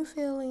accept new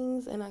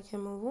feelings and I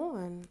can move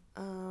on.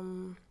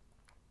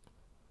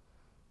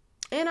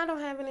 And I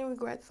don't have any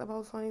regrets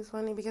about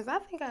 2020 because I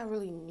think I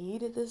really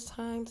needed this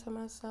time to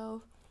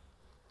myself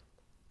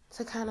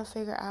to kind of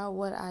figure out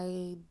what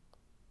I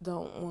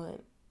don't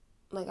want.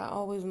 Like I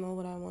always know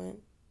what I want.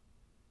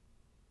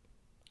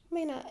 I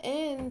may not,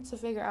 and to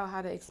figure out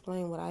how to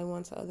explain what I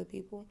want to other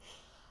people.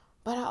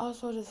 But I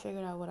also just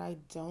figured out what I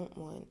don't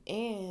want.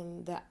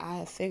 And that I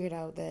have figured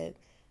out that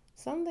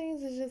some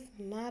things is just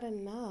not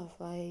enough.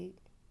 Like,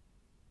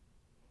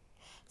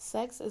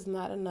 sex is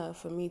not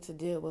enough for me to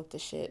deal with the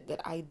shit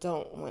that I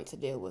don't want to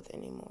deal with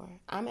anymore.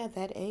 I'm at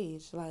that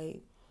age.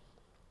 Like,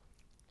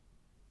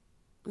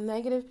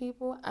 negative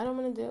people, I don't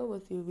want to deal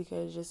with you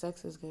because your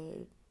sex is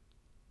good.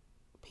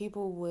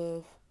 People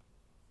with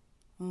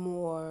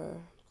more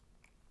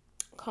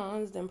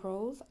cons than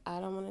pros, I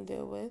don't want to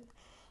deal with.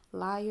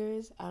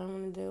 Liars, I don't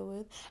want to deal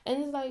with.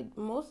 And it's like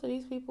most of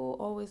these people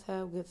always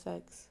have good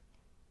sex.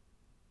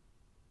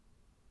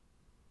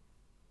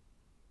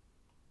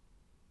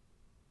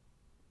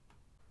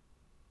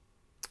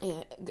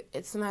 Yeah,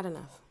 it's not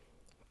enough.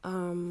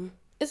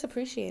 It's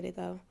appreciated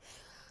though.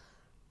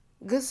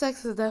 Good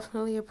sex is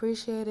definitely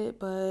appreciated,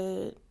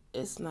 but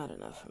it's not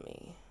enough for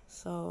me.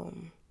 So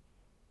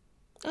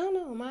I don't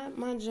know.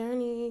 My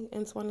journey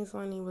in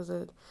 2020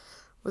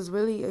 was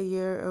really a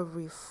year of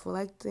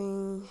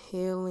reflecting,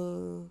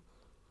 healing,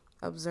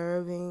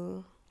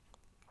 observing,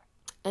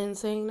 and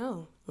saying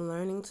no.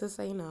 Learning to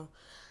say no.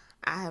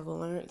 I have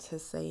learned to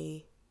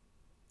say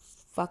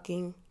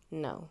fucking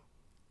no.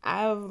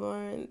 I've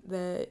learned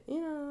that,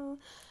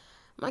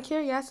 my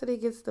curiosity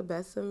gets the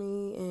best of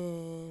me,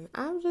 and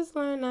I've just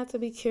learned not to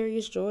be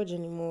Curious George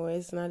anymore.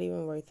 It's not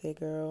even worth it,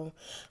 girl.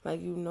 Like,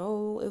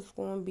 it's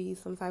going to be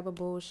some type of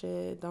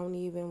bullshit. Don't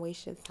even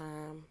waste your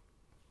time.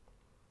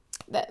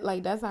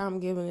 That's how I'm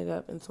giving it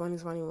up in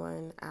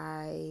 2021.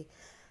 I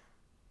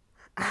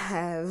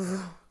have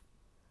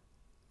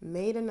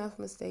made enough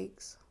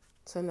mistakes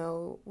to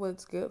know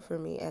what's good for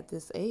me at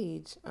this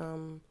age.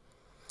 And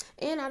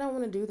I don't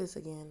want to do this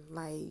again.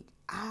 Like,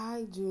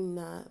 I do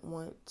not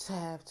want to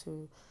have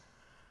to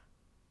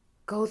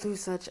go through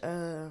such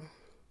a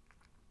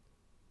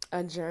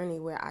journey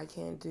where I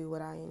can't do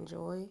what I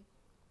enjoy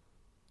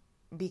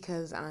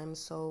because I'm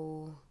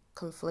so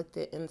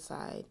conflicted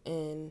inside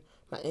and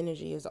my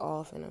energy is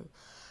off and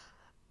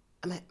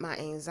my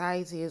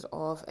anxiety is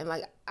off and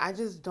like I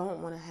just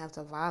don't want to have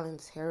to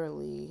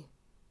voluntarily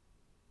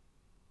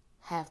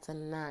have to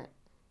not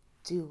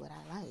do what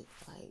I like.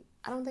 Like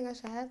I don't think I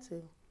should have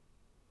to.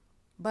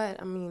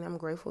 But I mean, I'm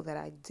grateful that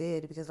I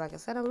did because like I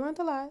said, I learned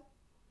a lot.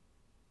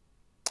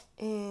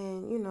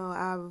 And,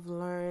 I've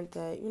learned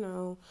that,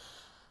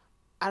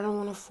 I don't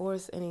want to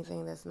force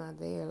anything that's not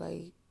there.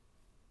 Like,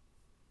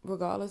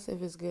 regardless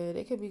if it's good,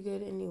 it could be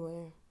good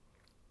anywhere.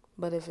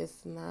 But if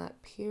it's not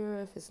pure,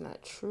 if it's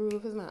not true,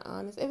 if it's not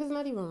honest, if it's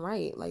not even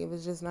right, like if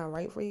it's just not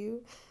right for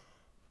you,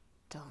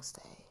 don't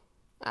stay.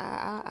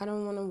 I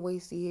don't want to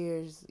waste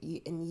years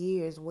and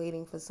years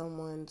waiting for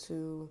someone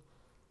to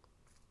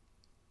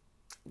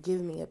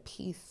give me a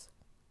piece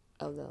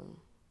of them.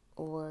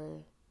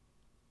 Or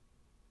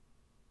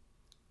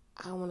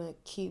I want to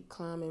keep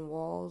climbing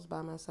walls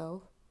by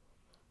myself.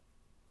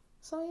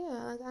 So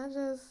yeah, like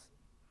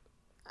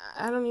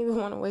I don't even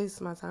want to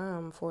waste my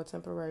time for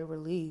temporary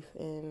relief.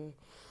 And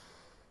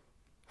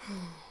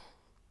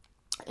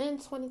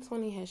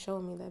 2020 has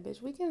shown me that,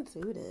 bitch, we can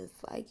do this.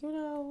 Like,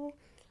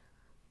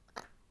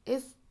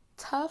 it's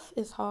tough,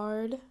 it's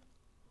hard,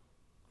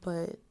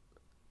 but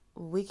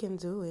we can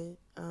do it.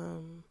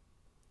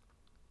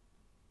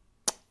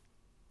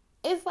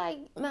 It's like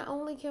not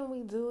only can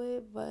we do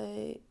it,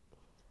 but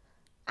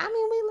I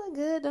mean we look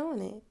good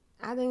doing it.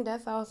 I think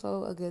that's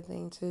also a good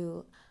thing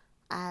too.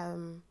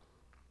 Um,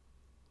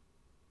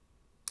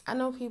 I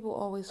know people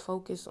always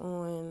focus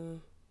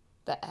on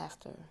the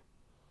after,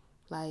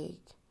 like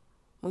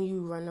when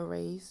you run a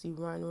race, you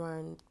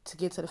run to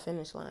get to the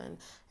finish line,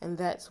 and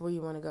that's where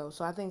you want to go.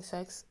 So I think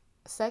sex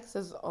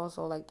is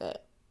also like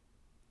that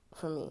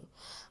for me.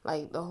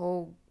 Like the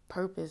whole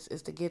purpose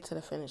is to get to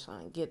the finish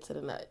line, get to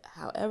the nut.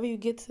 However you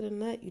get to the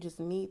nut, you just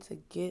need to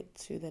get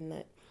to the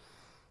nut.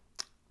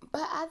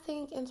 But I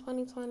think in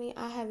 2020,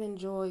 I have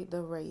enjoyed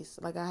the race.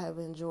 Like I have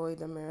enjoyed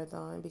the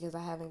marathon because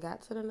I haven't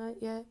got to the nut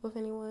yet with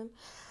anyone.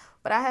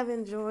 But I have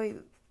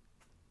enjoyed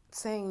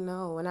saying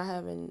no, and I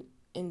haven't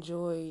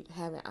enjoyed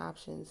having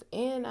options,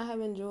 and I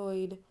have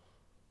enjoyed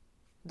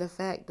the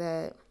fact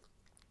that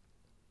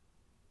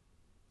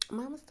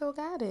mama still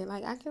got it.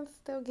 Like I can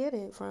still get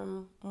it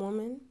from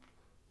women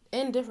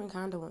and different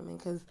kind of women.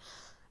 Cause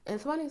in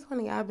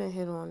 2020, I've been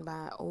hit on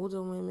by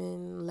older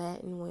women,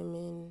 Latin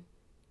women.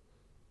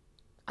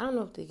 I don't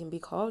know if they can be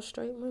called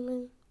straight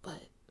women,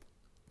 but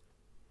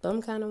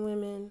them kind of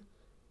women,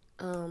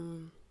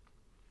 um,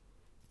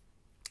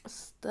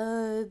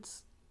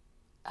 studs.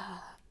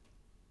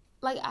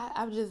 Like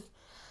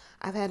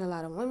I've had a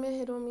lot of women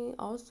hit on me.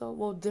 Also,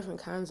 well, different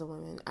kinds of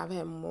women. I've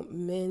had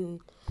men,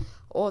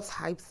 all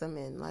types of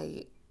men,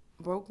 like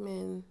broke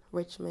men,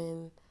 rich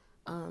men.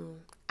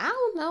 Um, I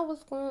don't know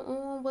what's going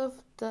on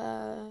with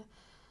the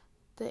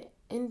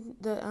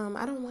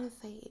I don't want to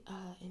say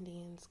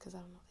Indians because I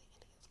don't know if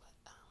they're Indians,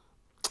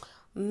 but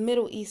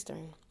Middle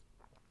Eastern.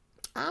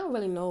 I don't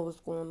really know what's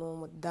going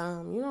on with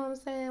them. You know what I'm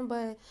saying?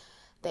 But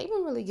they've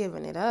been really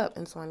giving it up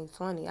in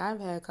 2020. I've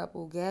had a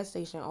couple gas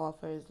station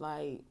offers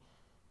like,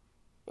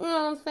 you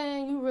know what I'm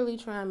saying? You really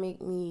try and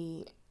make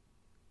me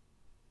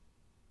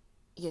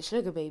your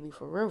sugar baby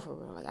for real, for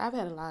real. Like I've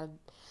had a lot of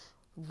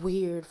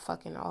weird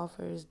fucking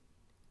offers.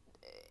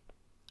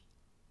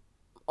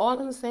 All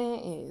I'm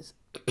saying is,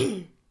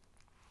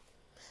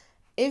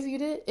 if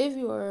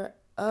you are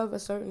of a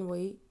certain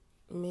weight,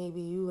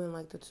 maybe you in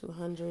like the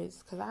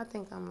 200s, because I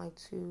think I'm like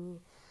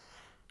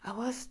I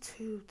was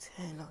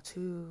 210 or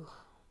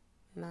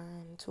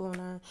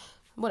 209,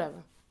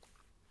 whatever.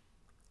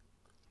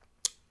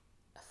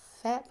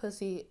 Fat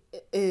pussy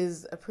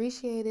is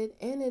appreciated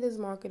and it is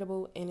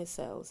marketable and it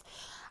sells.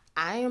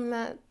 I am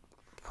not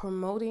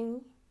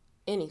promoting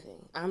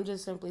anything. I'm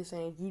just simply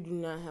saying you do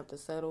not have to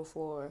settle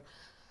for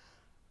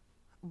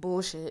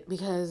bullshit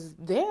because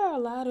there are a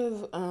lot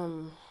of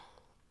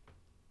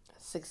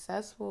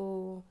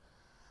successful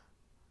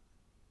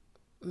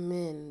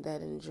men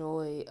that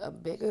enjoy a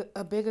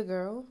bigger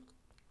girl,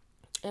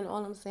 and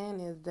all I'm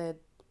saying is that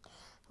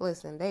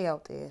listen, they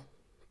out there,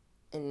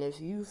 and if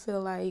you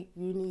feel like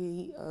you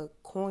need a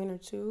coin or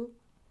two,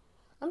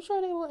 I'm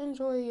sure they will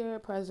enjoy your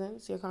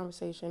presence, your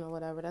conversation, or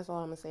whatever. That's all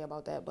I'm gonna say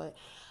about that. But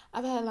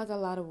I've had like a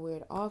lot of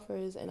weird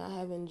offers, and I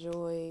have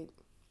enjoyed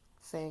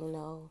saying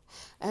no.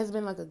 It has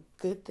been like a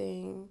good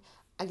thing.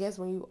 I guess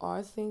when you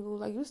are single,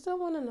 like you still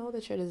want to know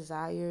that you're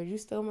desired. You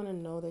still want to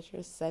know that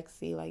you're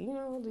sexy. Like,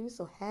 do you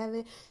still have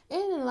it?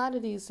 And in a lot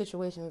of these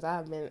situations,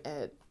 I've been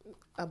at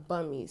a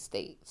bummy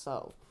state.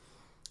 So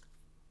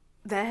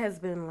that has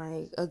been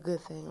like a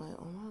good thing. Like,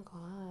 oh my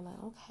God,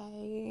 like,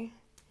 okay.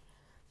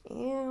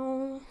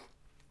 Yeah.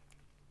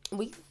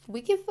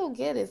 We can still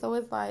get it. So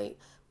it's like,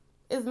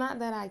 it's not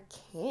that I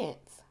can't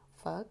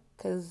fuck,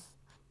 because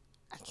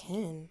I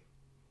can.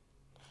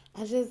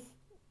 I just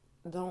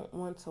don't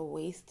want to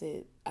waste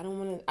it. I don't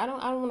want to. I don't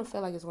want to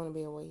feel like it's going to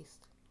be a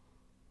waste.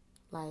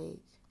 Like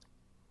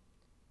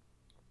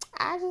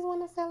I just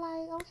want to feel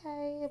like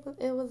okay,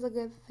 it was a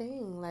good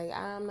thing. Like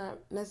I'm not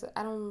necessarily.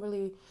 I don't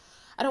really.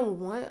 I don't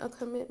want a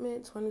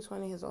commitment.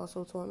 2020 has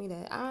also taught me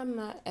that I'm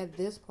not at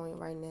this point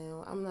right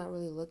now. I'm not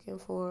really looking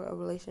for a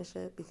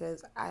relationship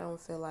because I don't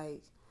feel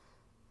like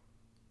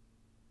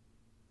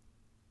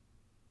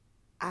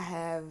I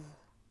have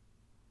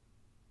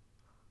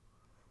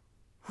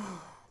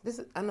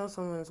this. I know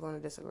someone is going to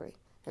disagree,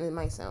 and it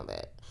might sound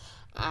bad.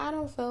 I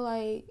don't feel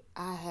like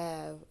I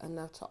have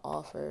enough to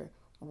offer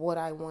what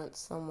I want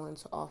someone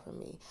to offer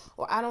me,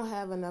 or I don't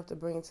have enough to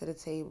bring to the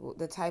table,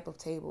 the type of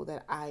table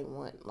that I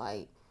want.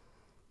 Like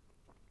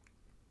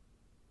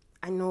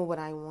I know what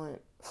I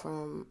want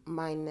from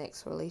my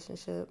next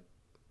relationship.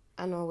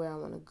 I know where I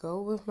want to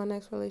go with my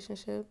next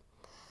relationship,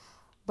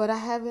 but I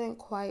haven't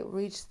quite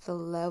reached the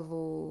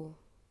level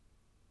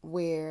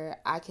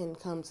where I can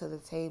come to the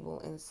table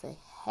and say,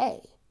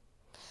 "Hey,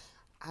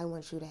 I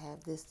want you to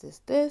have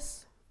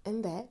this,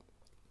 and that."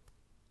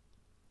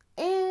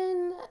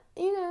 And,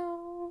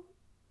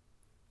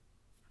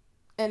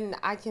 and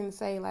I can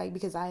say, like,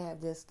 because I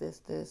have this,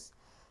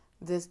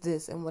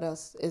 and what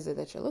else is it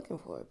that you're looking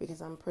for?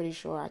 Because I'm pretty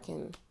sure I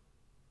can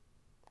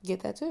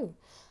get that too.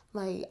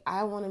 Like,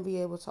 I want to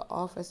be able to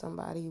offer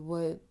somebody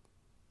what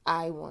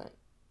I want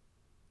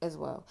as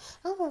well.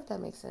 I don't know if that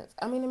makes sense.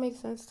 I mean, it makes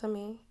sense to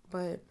me,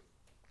 but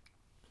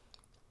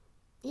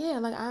yeah,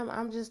 like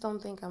I'm just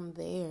don't think I'm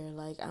there.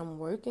 Like I'm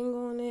working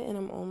on it and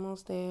I'm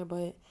almost there,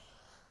 but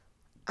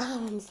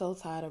I'm so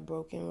tired of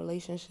broken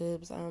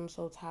relationships. I'm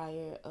so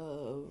tired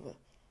of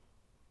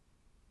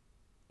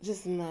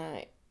just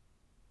not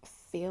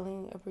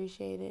feeling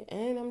appreciated.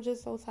 And I'm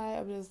just so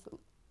tired of just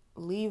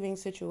leaving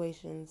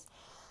situations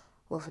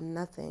with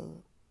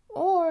nothing.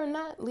 Or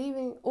not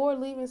leaving, or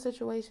leaving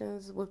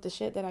situations with the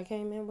shit that I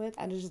came in with.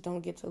 I just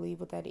don't get to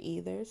leave with that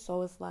either.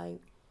 So it's like,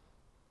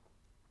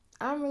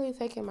 I'm really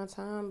taking my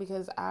time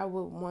because I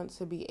would want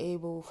to be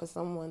able for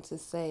someone to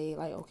say,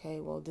 like,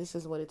 okay, well, this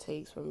is what it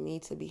takes for me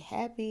to be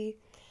happy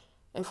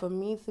and for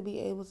me to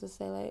be able to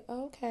say, like,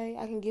 oh, okay,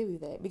 I can give you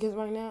that. Because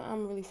right now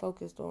I'm really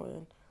focused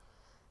on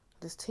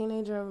this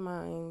teenager of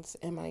mine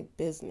and my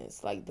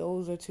business. Like,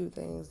 those are two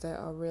things that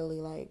are really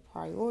like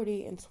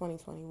priority in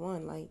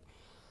 2021. Like,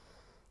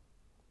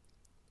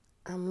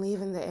 I'm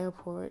leaving the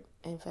airport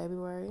in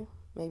February,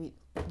 maybe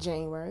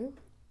January,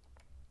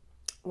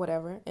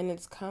 whatever, and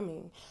it's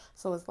coming.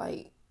 So it's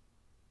like,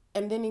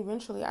 and then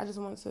eventually I just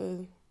want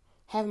to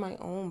have my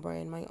own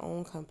brand, my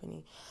own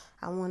company.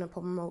 I want to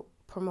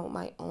promote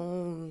my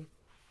own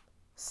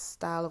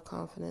style of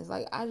confidence.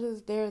 Like I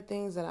just there are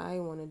things that I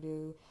want to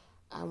do.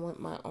 I want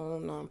my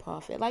own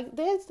nonprofit. Like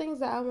there's things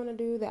that I want to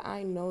do that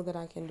I know that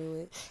I can do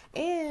it.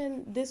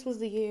 And this was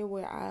the year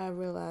where I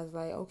realized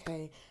like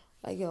okay,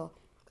 like yo,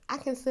 I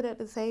can sit at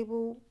the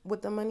table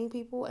with the money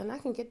people and I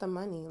can get the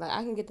money. Like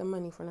I can get the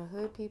money from the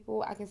hood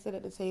people. I can sit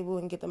at the table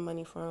and get the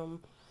money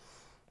from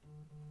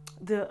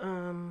the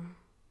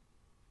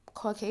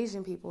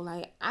Caucasian people.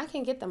 Like I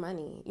can get the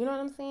money. You know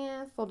what I'm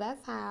saying? So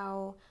that's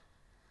how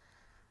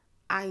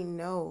I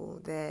know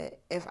that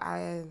if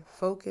I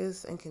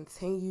focus and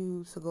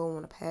continue to go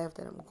on the path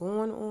that I'm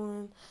going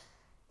on,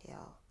 yo,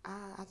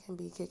 I can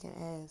be kicking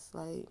ass.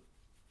 Like,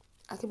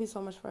 I could be so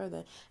much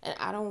further. And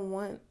I don't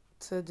want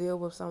to deal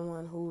with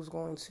someone who's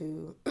going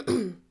to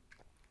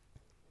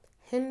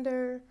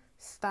hinder,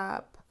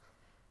 stop,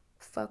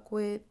 fuck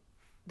with,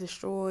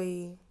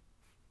 destroy,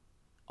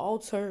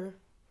 alter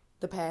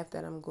the path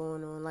that I'm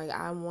going on. Like,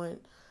 I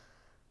want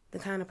the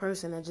kind of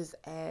person that just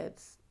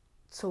adds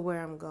to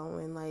where I'm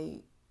going.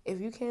 Like,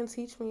 if you can't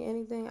teach me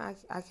anything,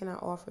 I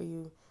cannot offer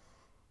you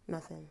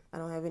nothing. I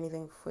don't have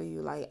anything for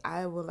you. Like,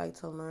 I would like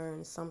to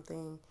learn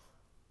something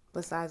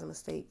besides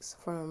mistakes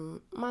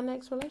from my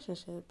next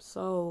relationship.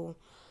 So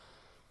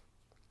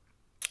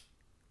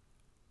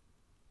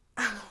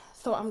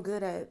I'm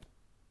good at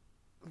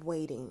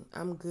waiting.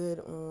 I'm good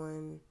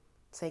on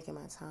taking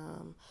my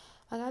time.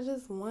 Like, I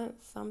just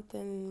want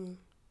something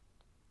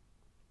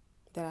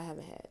that I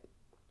haven't had.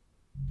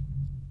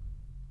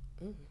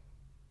 Mm,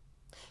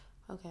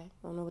 okay,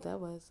 I don't know what that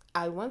was.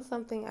 I want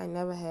something I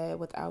never had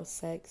without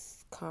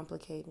sex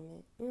complicating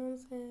it. You know what I'm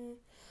saying?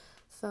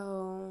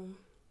 So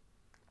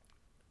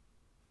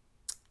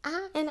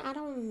I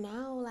don't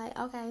know. Like,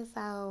 okay,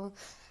 so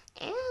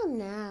I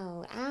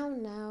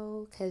don't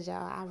know, cause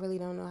y'all, I really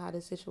don't know how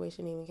this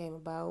situation even came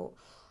about.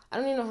 I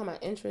don't even know how my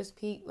interest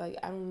peaked. Like,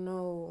 I don't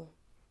know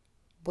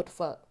what the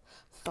fuck.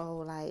 So,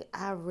 like,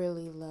 I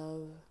really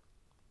love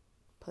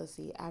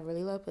pussy. I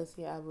really love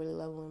pussy. I really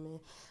love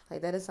women.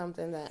 Like, that is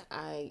something that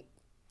I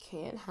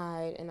can't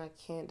hide and I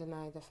can't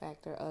deny the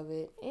factor of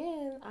it.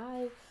 And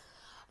I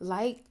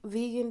like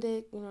vegan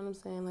dick, you know what I'm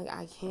saying? Like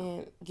I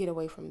can't get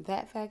away from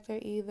that factor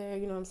either,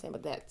 you know what I'm saying?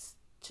 But that's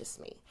just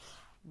me.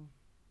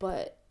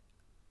 But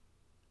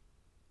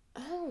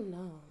I don't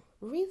know.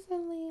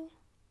 Recently,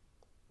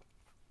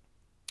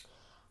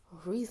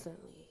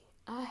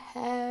 I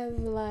have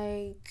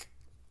like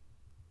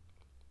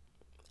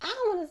I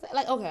don't want to say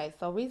like okay.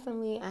 So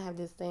recently, I have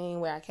this thing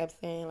where I kept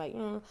saying like,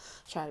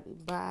 try to be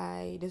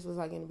bi. This was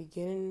like in the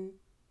beginning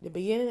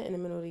and the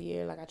middle of the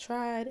year. Like I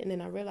tried, and then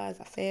I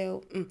realized I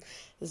failed.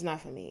 It's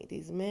not for me.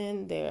 These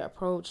men, their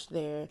approach,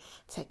 their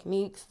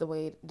techniques, the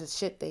way the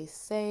shit they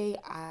say,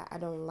 I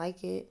don't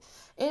like it,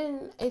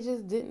 and it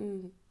just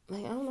didn't.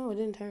 Like I don't know, it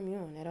didn't turn me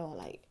on at all.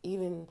 Like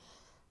even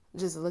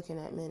just looking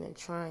at men and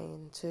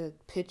trying to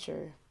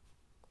picture,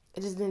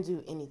 it just didn't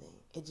do anything.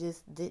 It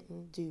just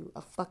didn't do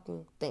a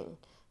fucking thing.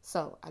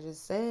 So I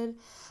just said,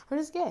 I'm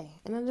just gay.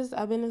 And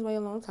I've been this way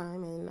a long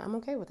time and I'm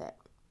okay with that.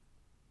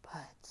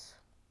 But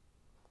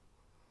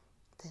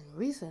then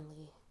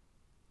recently,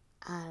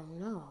 I don't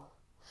know.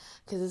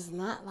 Because it's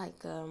not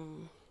like,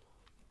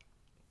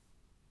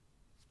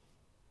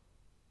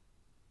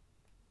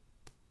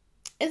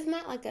 it's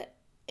not like a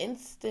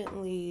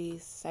instantly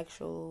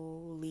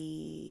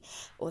sexually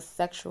or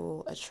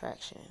sexual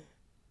attraction.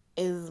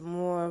 It's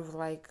more of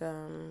like, I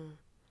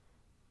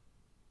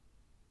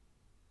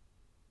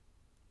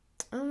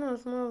don't know,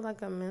 it's more of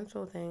like a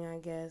mental thing, I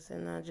guess.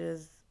 And I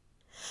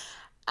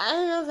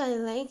don't know if I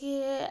like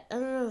it. I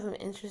don't know if I'm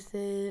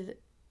interested.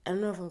 I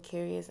don't know if I'm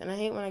curious. And I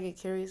hate when I get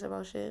curious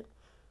about shit.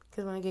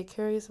 Because when I get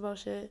curious about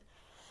shit,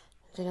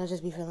 then I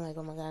just be feeling like,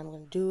 oh my God, I'm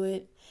going to do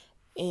it.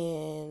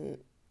 And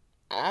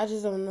I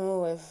just don't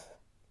know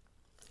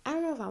I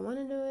don't know if I want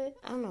to do it.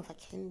 I don't know if I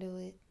can do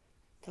it.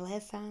 The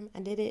last time I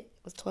did it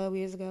was 12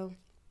 years ago.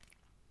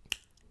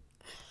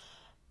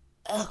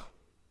 Ugh.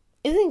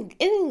 it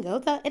didn't go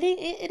that it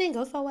didn't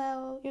go so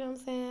well. You know what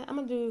I'm saying? I'm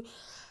gonna do.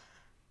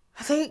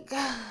 I think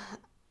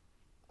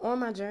on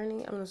my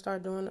journey, I'm gonna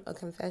start doing a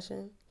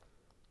confession.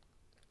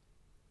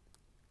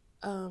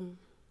 Um,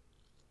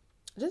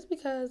 just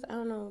because I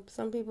don't know,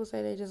 some people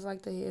say they just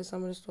like to hear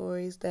some of the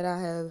stories that I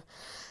have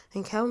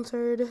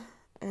encountered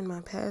in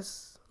my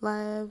past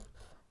lives,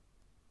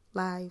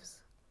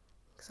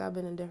 because I've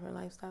been in different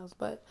lifestyles.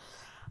 But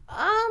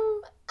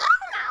I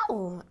don't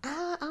know.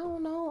 I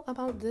don't know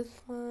about this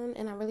one,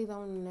 and I really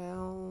don't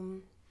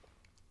know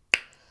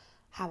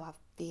how I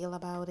feel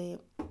about it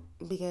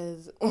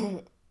because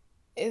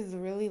it's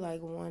really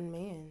like one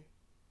man.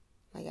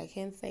 Like I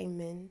can't say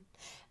men.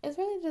 It's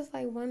really just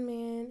like one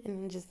man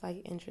and I'm just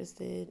like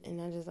interested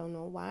and I just don't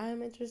know why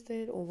I'm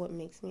interested or what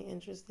makes me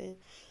interested.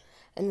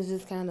 And it's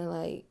just kind of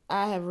like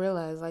I have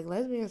realized like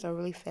lesbians are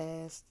really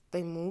fast.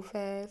 They move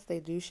fast. They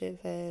do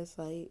shit fast.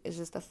 Like it's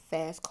just a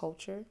fast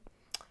culture.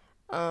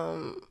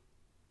 Um,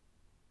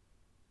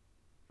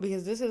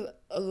 because this is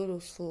a little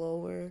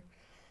slower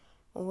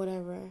or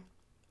whatever.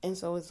 And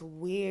so it's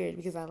weird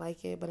because I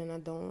like it, but then I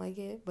don't like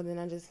it. But then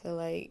I just feel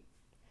like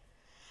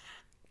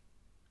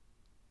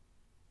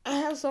I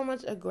have so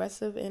much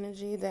aggressive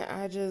energy that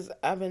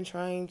I've been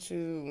trying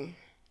to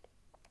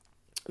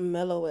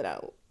mellow it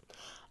out.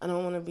 I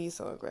don't want to be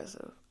so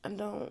aggressive.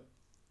 Um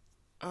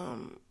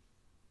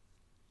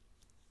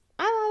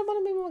I want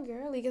to be more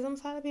girly because I'm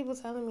tired of people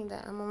telling me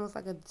that I'm almost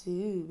like a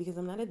dude because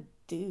I'm not a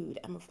dude.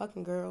 I'm a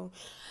fucking girl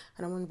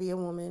and I want to be a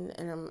woman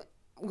and I'm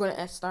going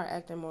to start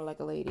acting more like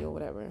a lady or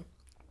whatever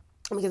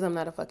because I'm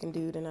not a fucking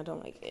dude and I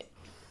don't like it.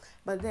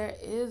 But there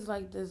is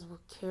like this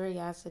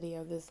curiosity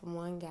of this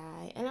one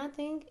guy, and I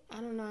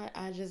don't know,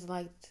 I just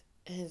liked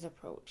his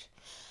approach.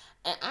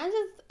 And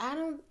I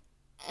don't,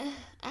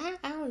 I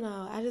don't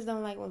know. I just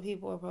don't like when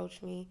people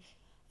approach me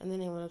and then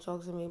they want to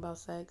talk to me about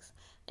sex.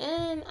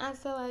 And I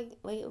feel like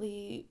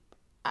lately,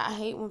 I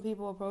hate when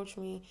people approach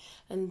me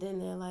and then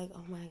they're like,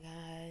 oh my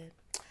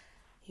God,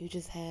 you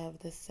just have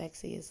the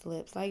sexiest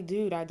lips. Like,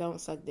 dude, I don't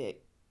suck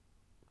dick.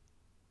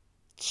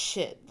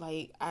 Shit.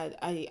 Like,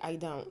 I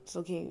don't.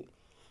 So can you,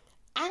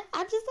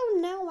 I just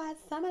don't know why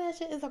some of that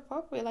shit is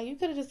appropriate. Like, you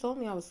could have just told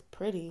me I was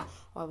pretty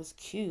or I was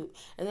cute,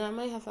 and then I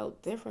might have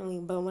felt differently.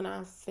 But when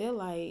I feel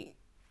like,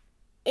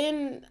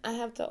 and I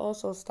have to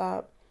also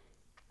stop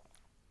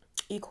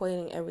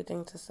equating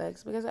everything to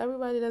sex because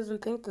everybody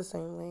doesn't think the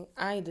same way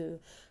I do.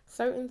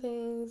 Certain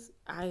things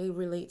I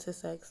relate to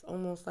sex,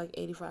 almost like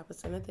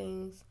 85% of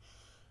things,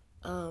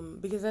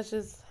 because that's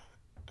just,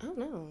 I don't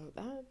know,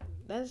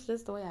 that's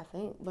just the way I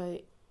think.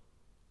 But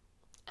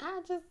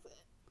I just,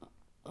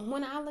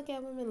 when I look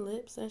at women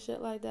lips and shit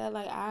like that,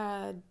 like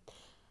I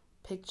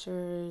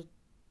picture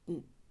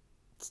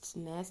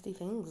nasty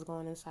things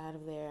going inside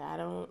of there. I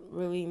don't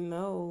really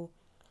know.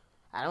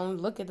 I don't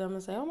look at them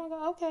and say, "Oh my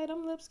god, okay,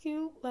 them lips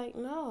cute." Like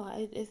no,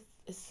 it's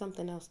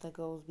something else that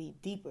goes be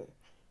deeper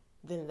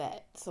than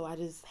that. So I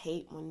just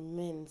hate when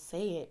men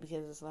say it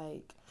because it's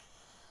like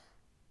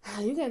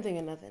you can't think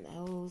of nothing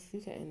else. You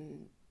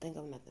can't think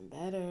of nothing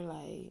better.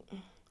 Like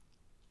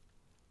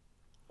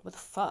what the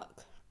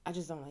fuck? I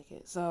just don't like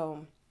it.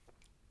 So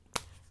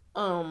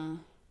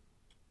um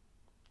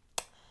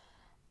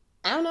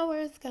I don't know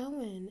where it's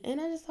going, and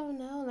I just don't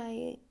know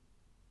like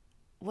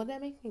would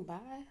that make me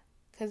buy?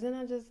 Cause then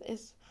I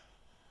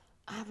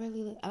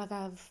really like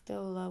I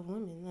still love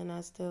women and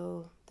I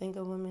still think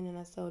of women and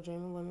I still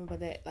dream of women, but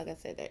that like I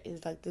said, there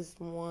is like this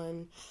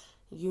one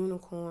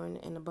unicorn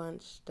in a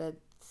bunch that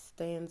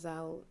stands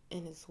out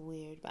and it's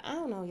weird. But I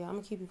don't know, y'all. I'm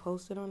gonna keep you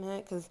posted on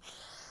that because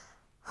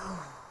I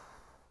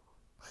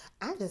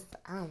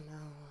don't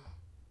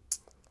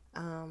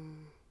know.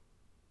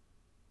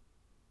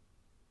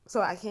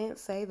 So I can't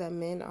say that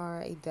men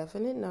are a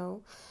definite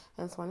no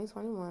in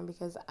 2021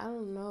 because I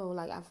don't know.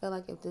 Like I feel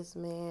like if this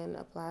man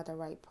applied the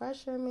right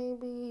pressure,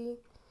 maybe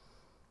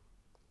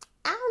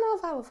I don't know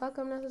if I would fuck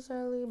him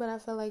necessarily, but I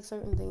feel like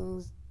certain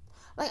things,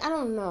 like I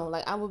don't know,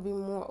 like I would be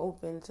more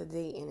open to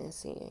dating and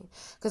seeing,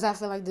 because I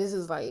feel like this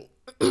is like,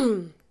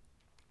 even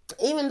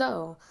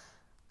though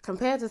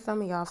compared to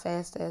some of y'all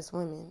fast ass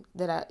women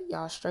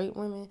y'all straight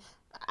women,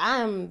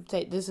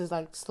 this is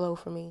like slow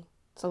for me,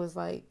 so it's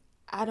like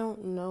I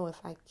don't know if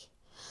I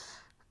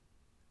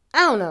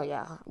don't know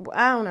y'all,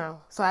 I don't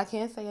know, so I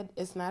can't say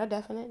it's not a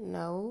definite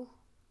no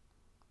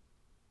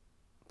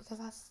because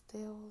I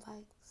still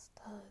like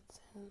studs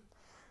and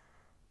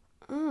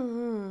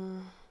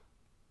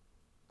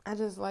I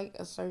just like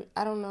a certain,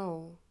 I don't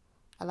know.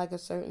 I like a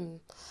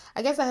certain,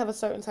 I guess I have a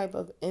certain type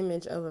of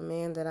image of a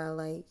man that I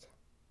like.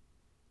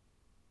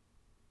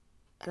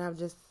 And I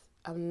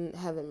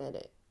haven't met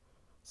it.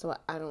 So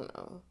I don't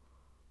know.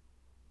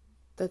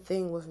 The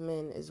thing with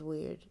men is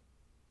weird.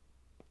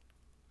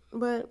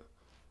 But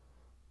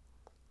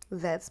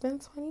that's been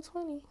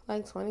 2020.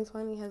 Like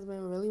 2020 has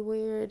been really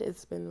weird.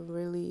 It's been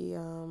really,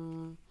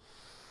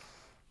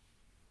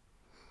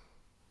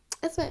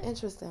 it's been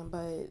interesting,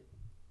 but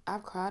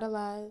I've cried a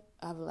lot.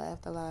 I've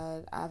laughed a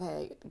lot. I've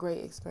had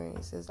great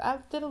experiences. I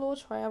did a little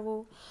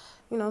travel,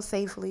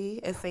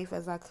 safely, as safe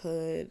as I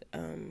could.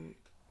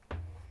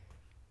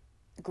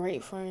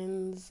 great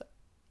friends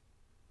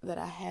that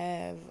I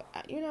have,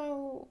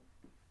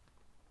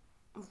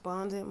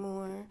 bonded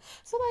more.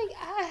 So like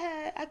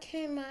I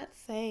cannot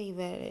say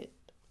that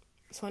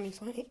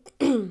 2020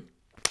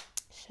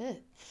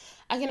 shit.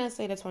 I cannot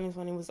say that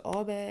 2020 was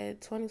all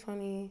bad.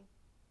 2020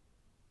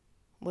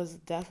 was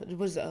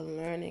a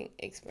learning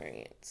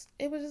experience.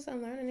 It was just a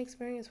learning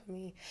experience for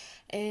me.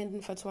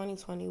 And for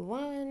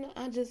 2021,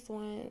 I just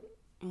want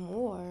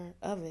more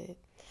of it.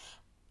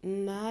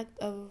 Not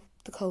of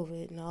the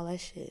COVID and all that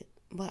shit.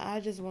 But I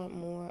just want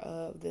more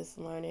of this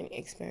learning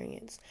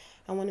experience.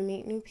 I want to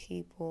meet new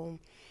people.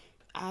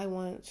 I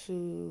want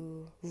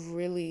to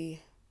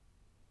really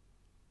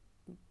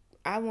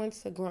I want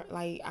to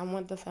I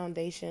want the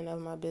foundation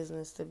of my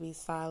business to be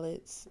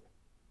solid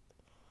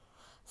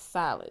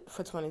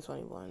for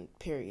 2021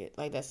 period.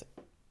 Like that's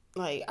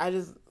like I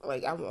just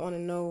like I want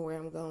to know where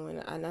I'm going,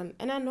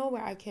 and I know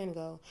where I can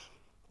go,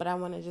 but I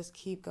want to just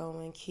keep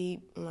going,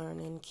 keep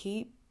learning,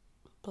 keep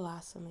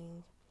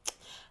blossoming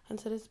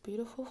into this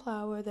beautiful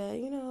flower that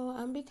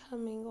I'm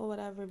becoming or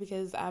whatever,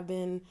 because I've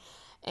been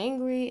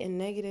angry and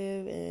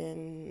negative,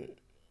 and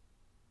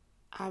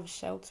I've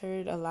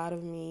sheltered a lot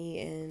of me,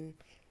 and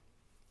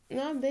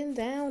I've been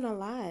down a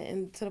lot,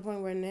 and to the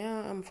point where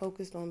now I'm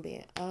focused on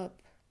being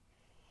up,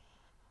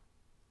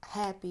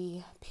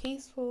 happy,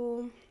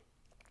 peaceful.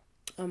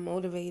 I'm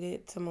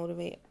motivated to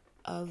motivate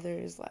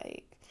others.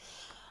 Like,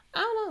 I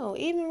don't know,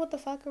 even with the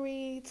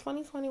fuckery,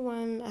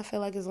 2021, I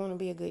feel like is going to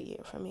be a good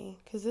year for me,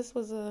 because this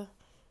was a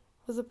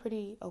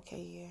pretty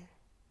okay year.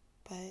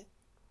 But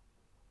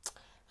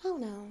I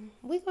don't know.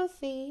 We gonna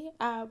see.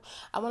 I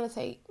want to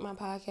take my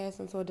podcast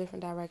into a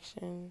different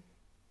direction.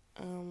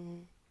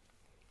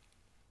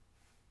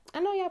 I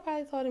know y'all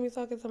probably told me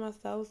talking to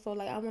myself, so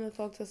like I want to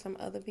talk to some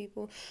other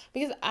people,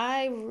 because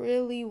I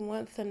really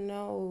want to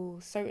know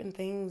certain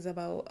things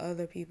about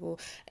other people,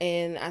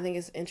 and I think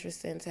it's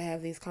interesting to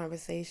have these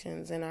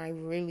conversations, and I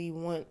really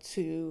want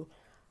to,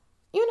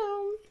 you know,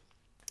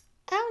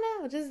 I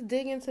don't know, just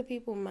dig into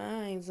people's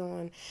minds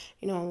on,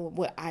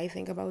 what I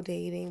think about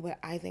dating, what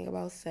I think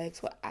about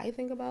sex, what I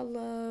think about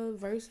love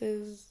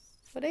versus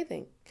what they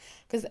think,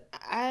 because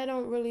I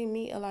don't really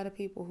meet a lot of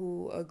people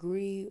who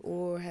agree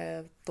or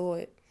have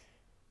thought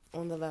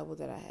on the level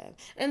that I have.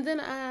 And then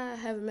I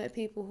have met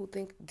people who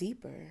think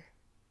deeper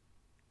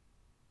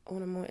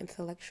on a more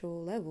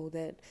intellectual level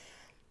that,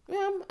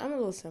 I'm a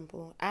little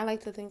simple. I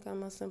like to think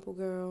I'm a simple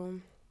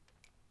girl.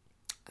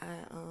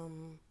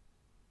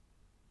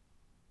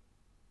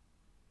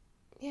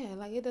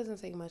 Like it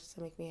doesn't take much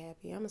to make me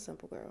happy. I'm a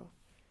simple girl.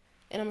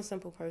 And I'm a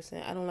simple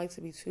person. I don't like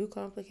to be too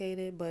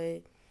complicated,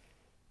 but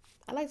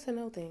I like to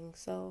know things.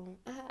 So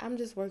I'm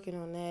just working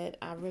on that.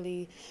 I'm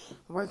really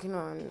working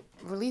on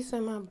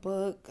releasing my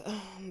book.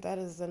 That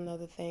is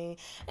another thing.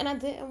 And I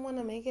didn't want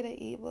to make it an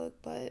ebook,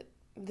 but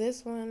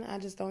this one, I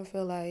just don't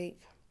feel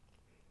like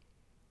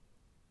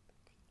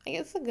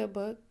it's a good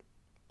book.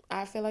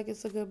 I feel like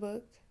it's a good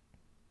book,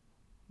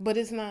 but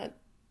it's not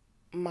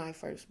my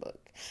first book.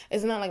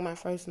 It's not like my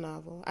first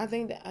novel. I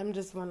think that I'm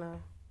just want to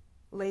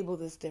label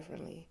this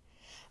differently.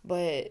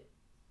 But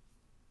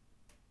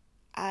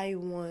I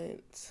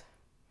want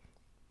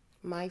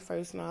my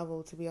first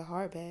novel to be a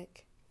hardback,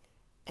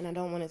 and I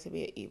don't want it to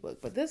be an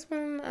ebook. But this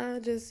one, I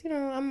just,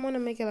 I'm going to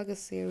make it like a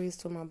series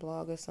to my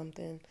blog or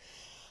something.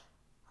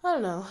 I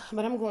don't know,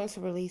 but I'm going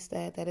to release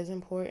that. That is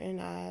important.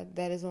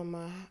 That is on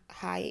my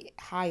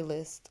high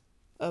list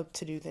of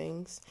to do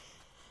things.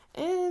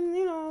 And,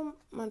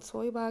 my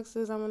toy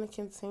boxes, I want to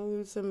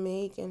continue to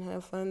make and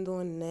have fun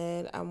doing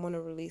that. I want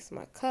to release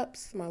my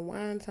cups, my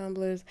wine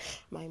tumblers,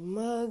 my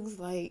mugs,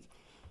 like,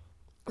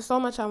 so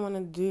much I want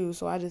to do.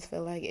 So I just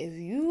feel like if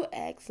you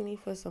ask me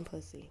for some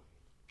pussy,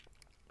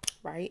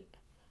 right,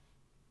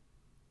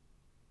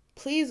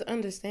 please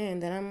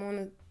understand that I'm on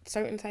a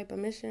certain type of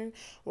mission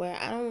where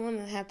I don't want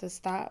to have to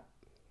stop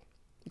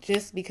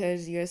just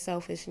because your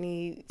selfish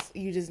needs,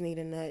 you just need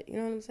a nut. You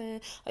know what I'm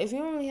saying? Like, if you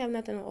don't really have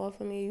nothing to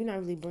offer me, you're not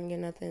really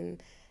bringing nothing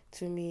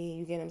to me.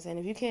 You get what I'm saying?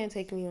 If you can't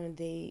take me on a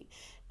date,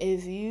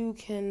 if you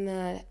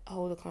cannot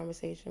hold a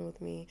conversation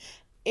with me,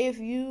 if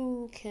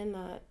you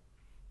cannot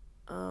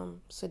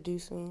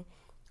seduce me,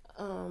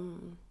 I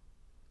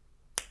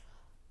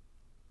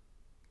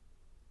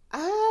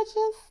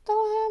just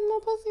don't have no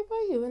pussy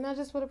for you, and I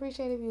just would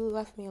appreciate if you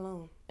left me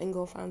alone and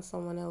go find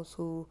someone else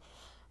who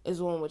is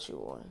on what you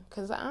on,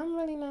 because I'm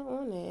really not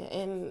on it.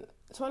 And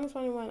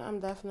 2021, I'm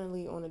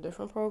definitely on a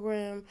different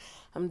program.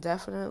 I'm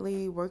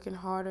definitely working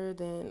harder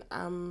than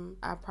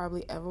I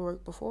probably ever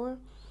worked before.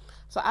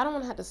 So I don't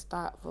want to have to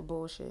stop for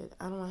bullshit.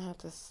 I don't want to have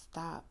to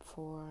stop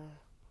for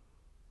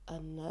a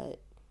nut,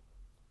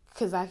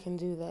 because I can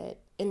do that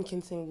and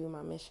continue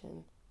my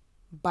mission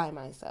by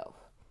myself.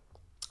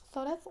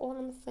 So that's all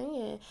I'm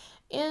saying.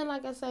 And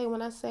like I say,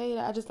 when I say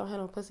that I just don't have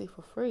no pussy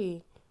for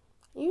free,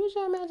 use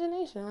your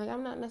imagination. Like,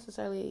 I'm not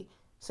necessarily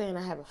saying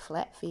I have a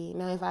flat fee.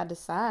 Now, if I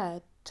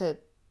decide to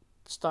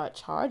start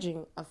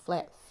charging a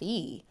flat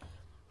fee,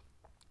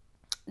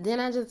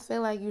 then I just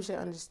feel like you should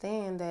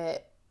understand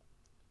that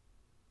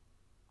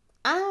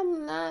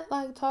I'm not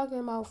like talking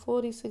about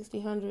 40, 60,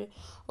 100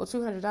 or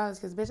 $200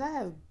 because bitch, I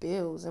have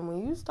bills. And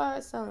when you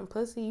start selling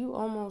pussy, you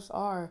almost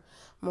are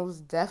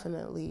most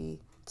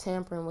definitely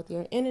tampering with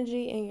your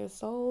energy and your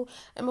soul.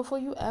 And before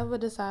you ever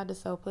decide to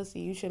sell pussy,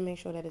 you should make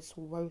sure that it's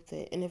worth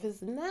it. And if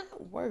it's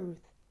not worth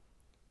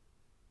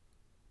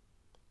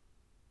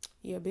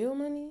your bill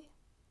money,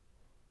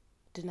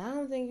 then I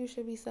don't think you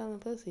should be selling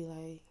pussy.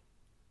 Like,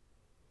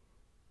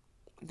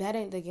 that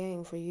ain't the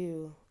game for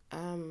you.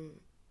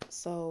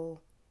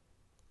 So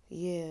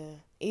yeah,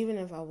 even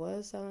if I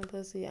was selling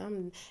pussy,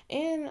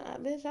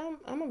 bitch,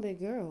 I'm a big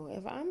girl.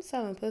 If I'm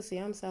selling pussy,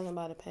 I'm selling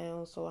by the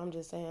pound. So I'm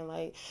just saying,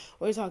 like,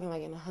 we're talking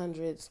like in the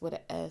hundreds with an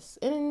S.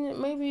 And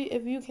maybe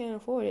if you can't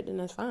afford it, then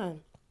that's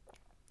fine.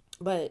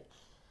 But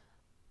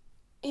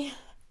yeah,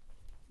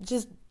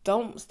 just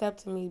don't step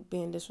to me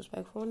being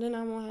disrespectful, and then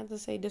I won't have to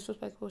say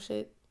disrespectful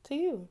shit to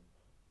you.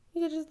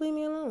 You could just leave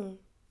me alone.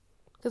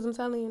 Cause I'm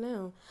telling you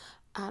now,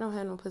 I don't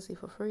have no pussy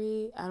for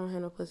free. I don't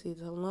have no pussy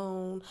to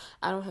loan.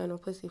 I don't have no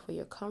pussy for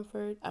your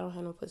comfort. I don't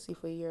have no pussy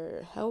for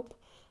your help.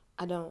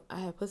 I don't. I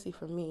have pussy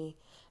for me,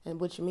 and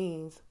which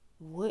means,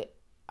 what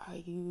are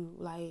you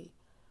like?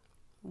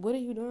 What are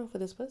you doing for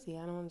this pussy?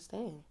 I don't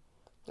understand.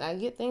 I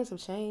get things have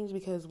changed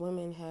because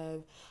women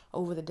have,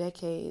 over the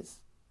decades,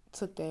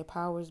 took their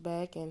powers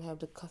back and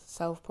have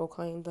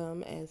self-proclaimed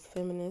them as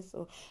feminists.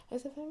 Or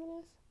is it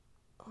feminist?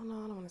 Oh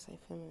no, I don't want to say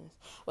feminist.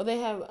 Well, they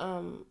have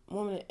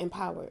women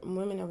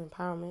of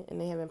empowerment,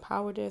 and they have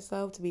empowered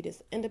themselves to be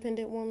this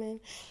independent woman,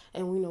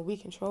 and we know we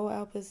control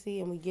our pussy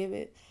and we give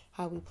it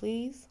how we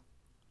please.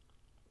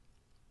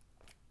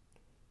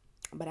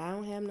 But I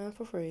don't have none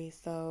for free,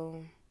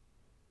 so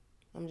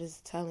I'm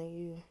just telling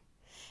you.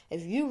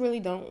 If you really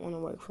don't want to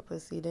work for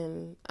pussy,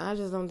 then I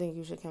just don't think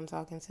you should come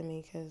talking to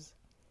me, because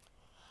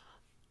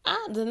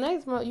the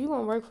next month you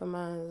gonna work for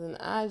mine,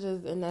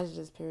 and that's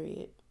just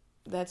period.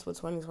 That's what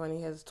 2020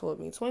 has taught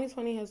me.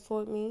 2020 has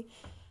taught me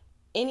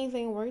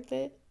anything worth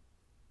it,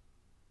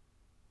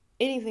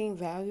 anything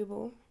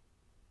valuable,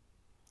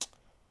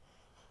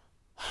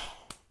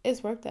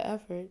 it's worth the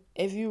effort.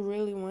 If you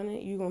really want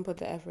it, you're going to put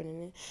the effort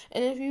in it.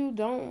 And if you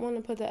don't want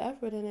to put the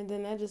effort in it,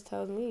 then that just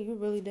tells me you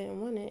really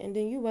didn't want it, and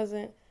then you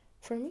wasn't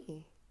for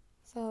me.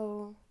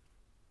 So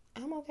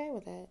I'm okay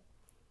with that.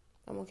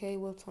 I'm okay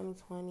with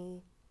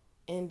 2020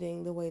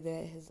 ending the way that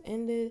it has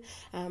ended.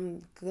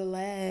 I'm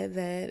glad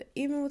that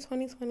even with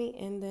 2020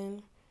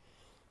 ending,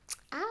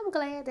 I'm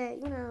glad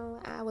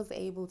that, I was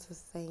able to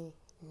say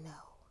no.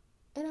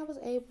 And I was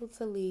able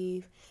to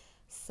leave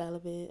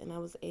celibate, and I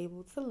was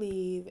able to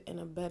leave in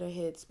a better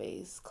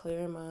headspace,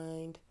 clear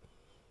mind,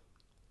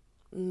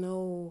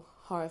 no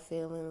hard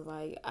feelings.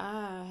 Like,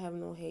 I have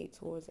no hate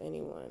towards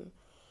anyone.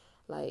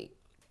 Like,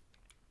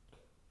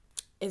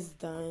 it's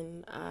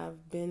done.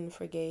 I've been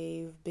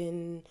forgave,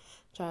 been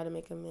trying to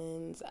make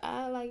amends.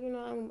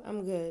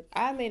 I'm good.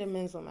 I made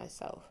amends with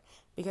myself,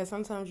 because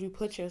sometimes you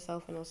put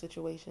yourself in those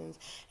situations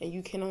and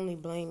you can only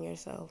blame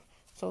yourself.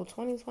 So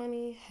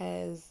 2020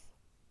 has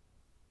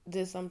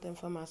did something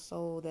for my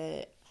soul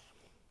that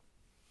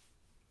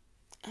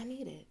I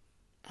needed.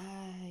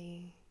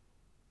 I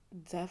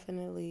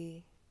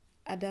definitely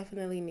I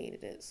definitely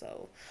needed it.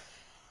 So,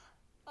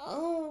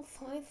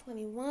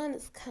 2021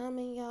 is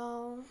coming,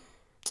 y'all.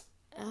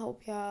 I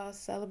hope y'all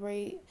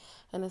celebrate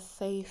in a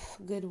safe,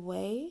 good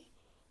way.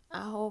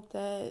 I hope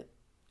that,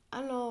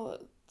 I know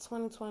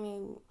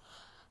 2020,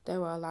 there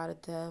were a lot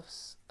of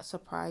deaths,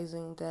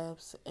 surprising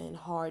deaths, and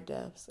hard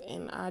deaths.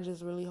 And I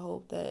just really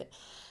hope that,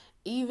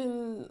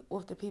 even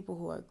with the people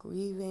who are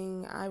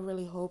grieving, I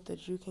really hope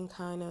that you can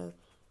kind of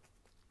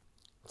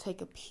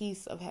take a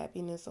piece of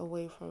happiness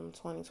away from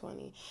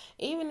 2020.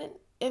 Even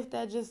if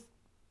that just,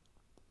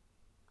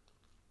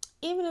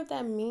 even if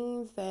that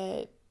means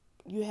that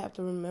you have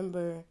to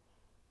remember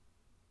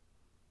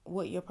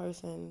what your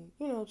person,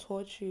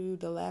 taught you,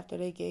 the laughter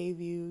they gave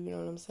you, you know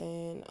what I'm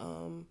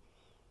saying?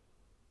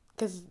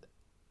 Because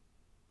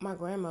my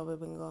grandmother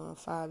been gone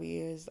 5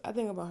 years. I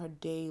think about her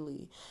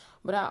daily.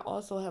 But I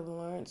also have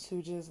learned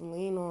to just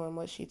lean on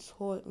what she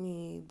taught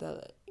me,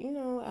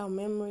 our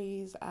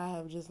memories. I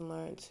have just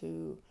learned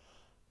to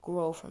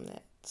grow from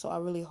that. So I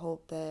really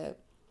hope that,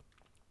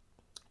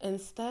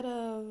 instead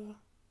of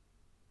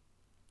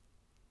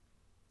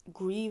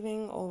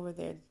grieving over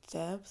their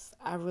deaths,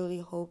 I really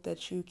hope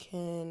that you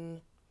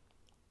can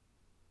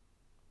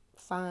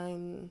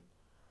find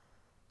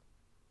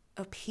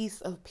a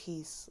piece of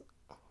peace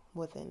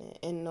within it,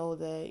 and know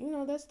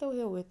that, they're still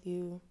here with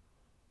you.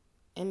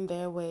 In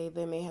their way,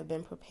 they may have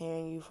been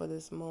preparing you for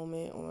this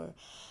moment, or,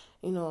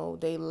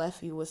 they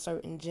left you with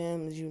certain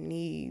gems you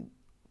need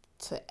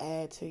to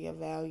add to your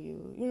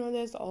value.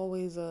 There's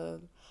always a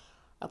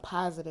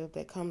positive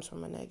that comes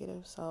from a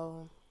negative.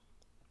 So,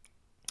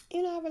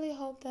 I really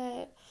hope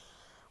that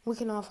we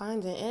can all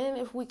find it. And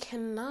if we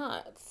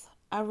cannot,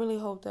 I really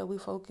hope that we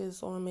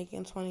focus on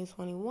making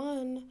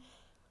 2021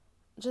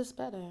 just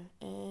better.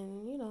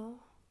 And,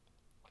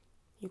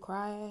 you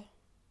cry,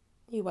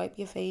 you wipe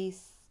your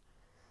face,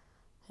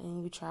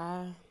 and you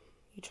try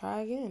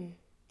again.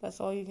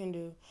 That's all you can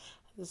do.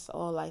 That's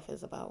all life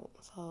is about.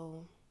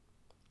 So,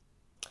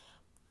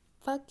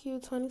 fuck you,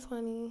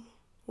 2020.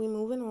 We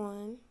moving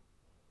on.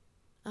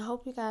 I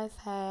hope you guys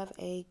have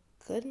a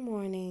good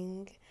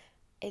morning,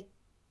 a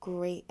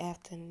great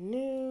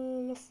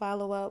afternoon,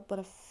 follow up with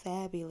a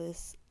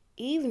fabulous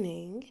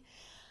evening,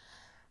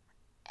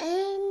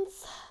 and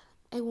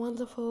a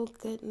wonderful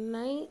good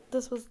night.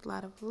 This was a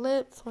lot of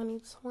Lit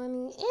 2020.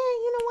 And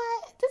you know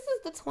what? This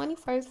is the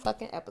 21st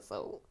fucking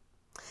episode.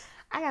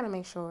 I gotta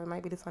make sure it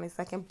might be the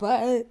 22nd,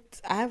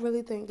 but I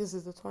really think this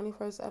is the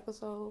 21st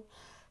episode.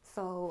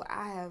 So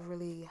I have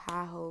really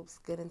high hopes,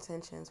 good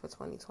intentions for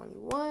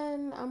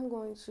 2021. I'm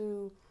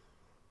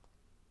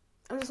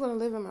just gonna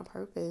live in my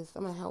purpose.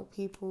 I'm gonna help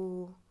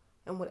people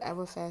in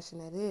whatever fashion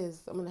that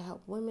is. I'm gonna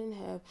help women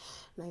have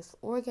nice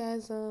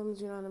orgasms,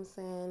 you know what I'm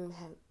saying?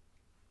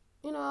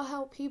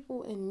 Help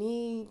people in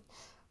need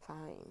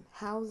find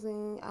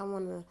housing. I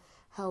wanna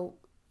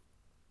help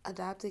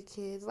adopted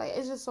kids. Like,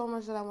 it's just so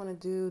much that I want to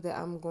do that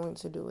I'm going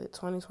to do it.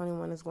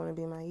 2021 is going to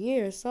be my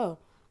year. So,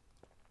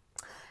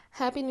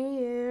 Happy New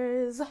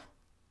Year's.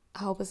 I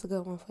hope it's a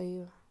good one for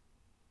you.